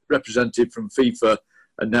the representative from FIFA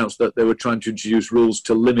announced that they were trying to introduce rules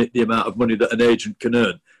to limit the amount of money that an agent can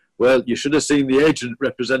earn. Well, you should have seen the agent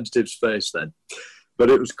representative's face then.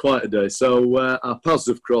 But it was quite a day. So our paths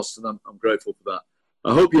have crossed, and I'm grateful for that.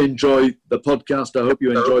 I hope you enjoy the podcast. I hope you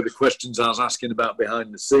enjoy the questions I was asking about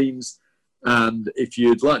behind the scenes. And if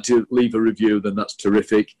you'd like to leave a review, then that's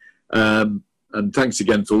terrific. And thanks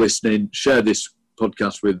again for listening. Share this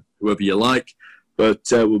podcast with whoever you like. But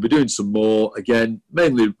we'll be doing some more, again,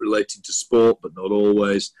 mainly relating to sport, but not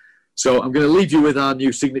always. So I'm going to leave you with our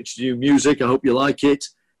new signature new music. I hope you like it.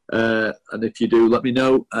 And if you do, let me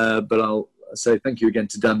know. But I'll say thank you again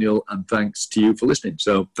to Daniel, and thanks to you for listening.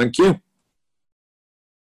 So thank you.